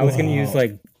 I was gonna use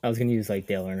like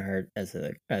Dale Earnhardt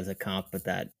as a comp, but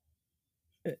that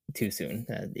too soon.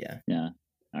 Yeah.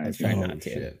 I was trying not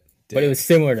to, but it was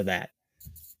similar to that.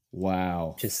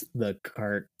 Wow. Just the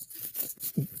cart.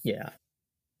 Yeah.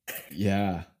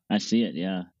 Yeah. I see it.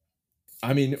 Yeah.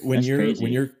 I mean, when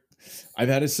you're, I've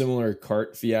had a similar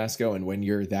cart fiasco, and when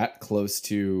you're that close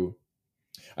to,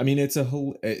 I mean, it's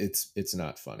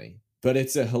not funny, but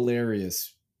it's a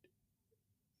hilarious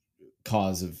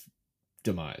cause of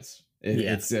demise.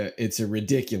 It's a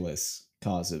ridiculous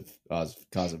cause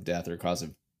of death or cause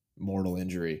of mortal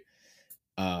injury.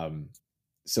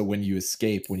 So when you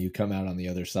escape, when you come out on the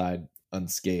other side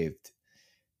unscathed,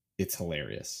 it's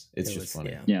hilarious. It's just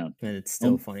funny. Yeah. And it's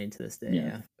still funny to this day.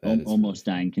 Yeah. Almost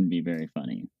dying can be very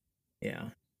funny. Yeah.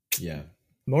 Yeah.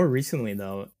 More recently,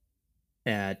 though,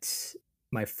 at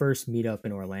my first meetup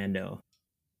in Orlando,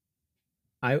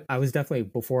 I was definitely,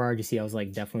 before RGC, I was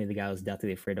like definitely the guy who was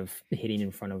deathly afraid of hitting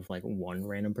in front of like one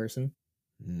random person.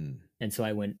 And so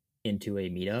I went into a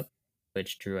meetup,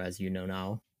 which drew, as you know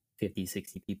now, 50,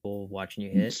 60 people watching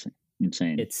you hit.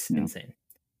 Insane. It's insane.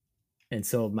 And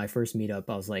so my first meetup,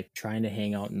 I was like trying to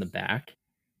hang out in the back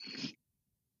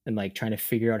and like trying to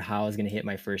figure out how I was going to hit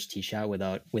my first tee shot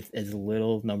with as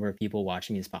little number of people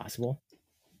watching me as possible.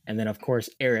 And then, of course,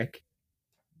 Eric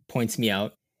points me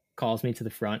out, calls me to the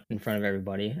front in front of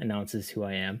everybody, announces who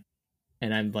I am.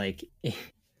 And I'm like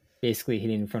basically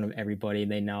hitting in front of everybody.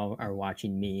 They now are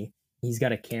watching me. He's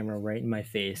got a camera right in my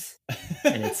face.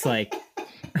 And it's like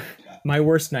my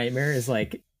worst nightmare is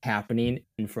like happening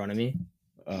in front of me.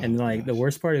 And like the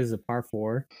worst part is a par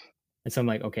 4. And so I'm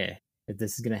like, okay, if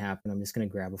this is going to happen, I'm just going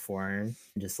to grab a 4-iron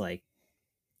and just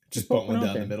put one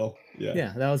down the middle.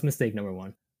 Yeah, that was mistake number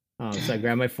 1. So I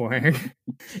grabbed my 4-iron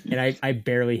and I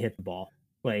barely hit the ball.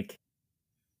 Like,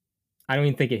 I don't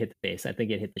even think it hit the base. I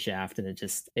think it hit the shaft and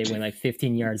it went like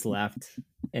 15 yards left.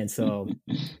 And so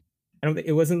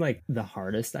it wasn't like the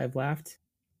hardest I've laughed,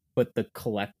 but the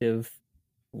collective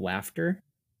laughter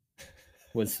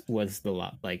was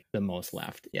the most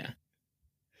laughed. Yeah.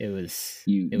 It was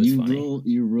funny.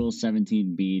 You rule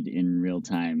 17 bead in real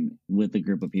time with a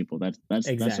group of people. That's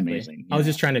amazing. Yeah. I was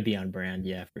just trying to be on brand.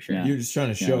 Yeah, for sure. Yeah. You're just trying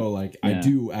to show I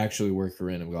do actually work for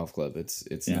Random Golf Club.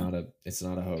 It's not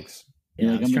a hoax.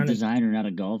 Yeah, I'm a designer, not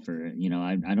a golfer. You know,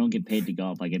 I don't get paid to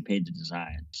golf. I get paid to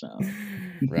design. So,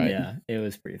 right. Yeah, it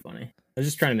was pretty funny. I was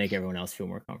just trying to make everyone else feel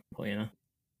more comfortable. You know.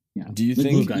 Yeah. Do you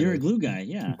think you're a glue guy?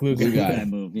 Yeah. Glue guy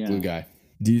move. Yeah. Glue guy.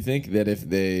 Do you think that if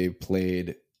they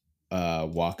played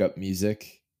walk-up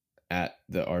music at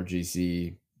the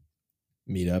RGC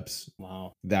meetups,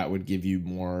 wow, that would give you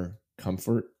more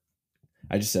comfort?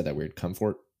 I just said that weird.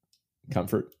 Comfort.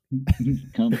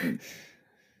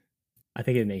 I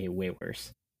think it'd make it way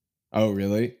worse. Oh,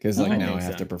 really? Because now I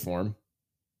have to perform?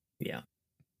 Yeah.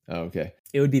 Oh, okay.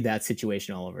 It would be that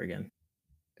situation all over again.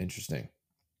 Interesting.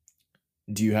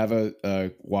 Do you have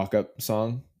a walk-up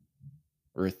song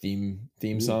or a theme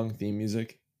song, theme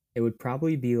music? It would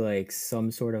probably be like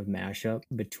some sort of mashup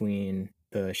between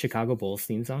the Chicago Bulls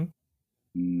theme song,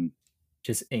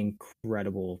 just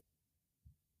incredible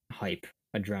hype,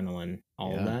 adrenaline,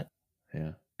 all of that.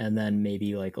 Yeah. And then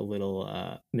maybe like a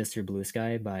little Mr. Blue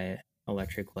Sky by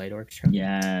Electric Light Orchestra.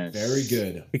 Yes. Very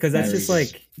good. Because that's just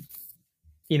like,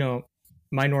 you know,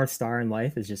 my North Star in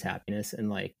life is just happiness. And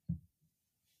like,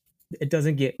 it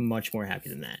doesn't get much more happy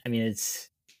than that. I mean,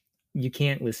 you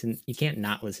can't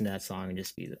not listen to that song and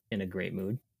just be in a great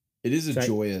mood. It is a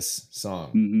joyous song.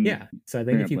 Mm-hmm. Yeah. So I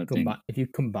think if you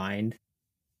combined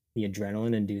the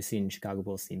adrenaline inducing Chicago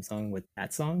Bulls theme song with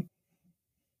that song,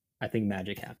 I think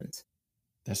magic happens.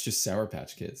 That's just Sour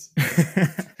Patch Kids.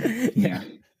 Yeah.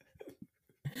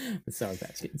 The Sour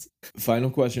Patch Kids.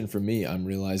 Final question for me. I'm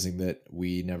realizing that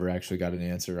we never actually got an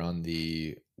answer on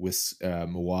the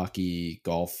Milwaukee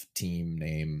golf team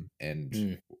name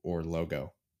or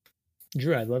logo.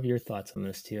 Drew, I'd love your thoughts on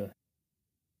this too.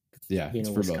 Yeah, being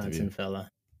a Wisconsin fella.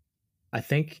 I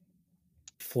think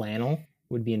flannel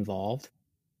would be involved.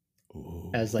 Ooh.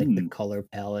 As like the color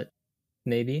palette,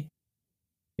 maybe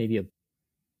a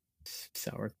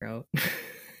sauerkraut.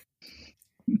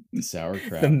 The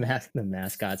sauerkraut. The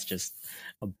mascot's just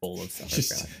a bowl of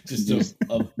sauerkraut. Just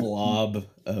a blob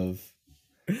of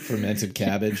fermented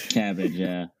cabbage. Cabbage,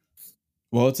 yeah.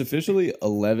 Well, it's officially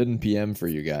 11 p.m. for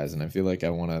you guys, and I feel like I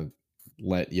want to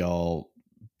let y'all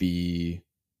be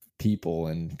people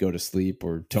and go to sleep,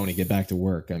 or Tony, get back to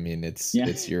work. I mean, it's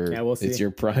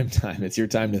your prime time. It's your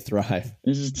time to thrive.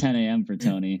 This is 10 a.m. for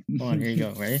Tony. Hold on, here you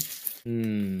go. Ready?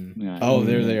 Oh,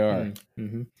 there they are.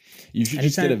 Mm-hmm. You should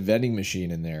just get a vending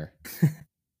machine in there.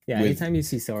 Yeah, anytime you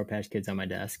see Sour Patch Kids on my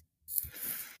desk,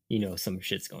 you know some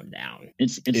shit's going down.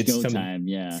 It's go time.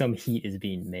 Yeah, some heat is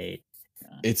being made.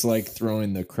 It's like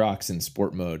throwing the Crocs in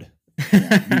sport mode.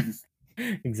 Yeah.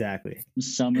 Exactly.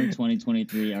 Summer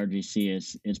 2023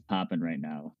 RGC is popping right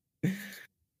now.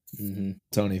 Mm-hmm.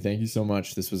 Tony, thank you so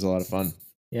much. This was a lot of fun.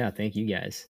 Yeah, thank you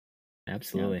guys.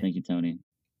 Absolutely. Yeah, thank you, Tony.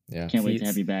 Yeah, can't wait to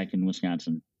have you back in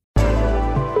Wisconsin.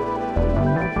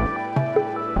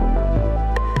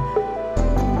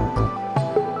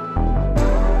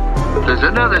 There's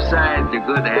another side to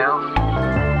good health,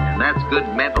 and that's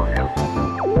good mental health.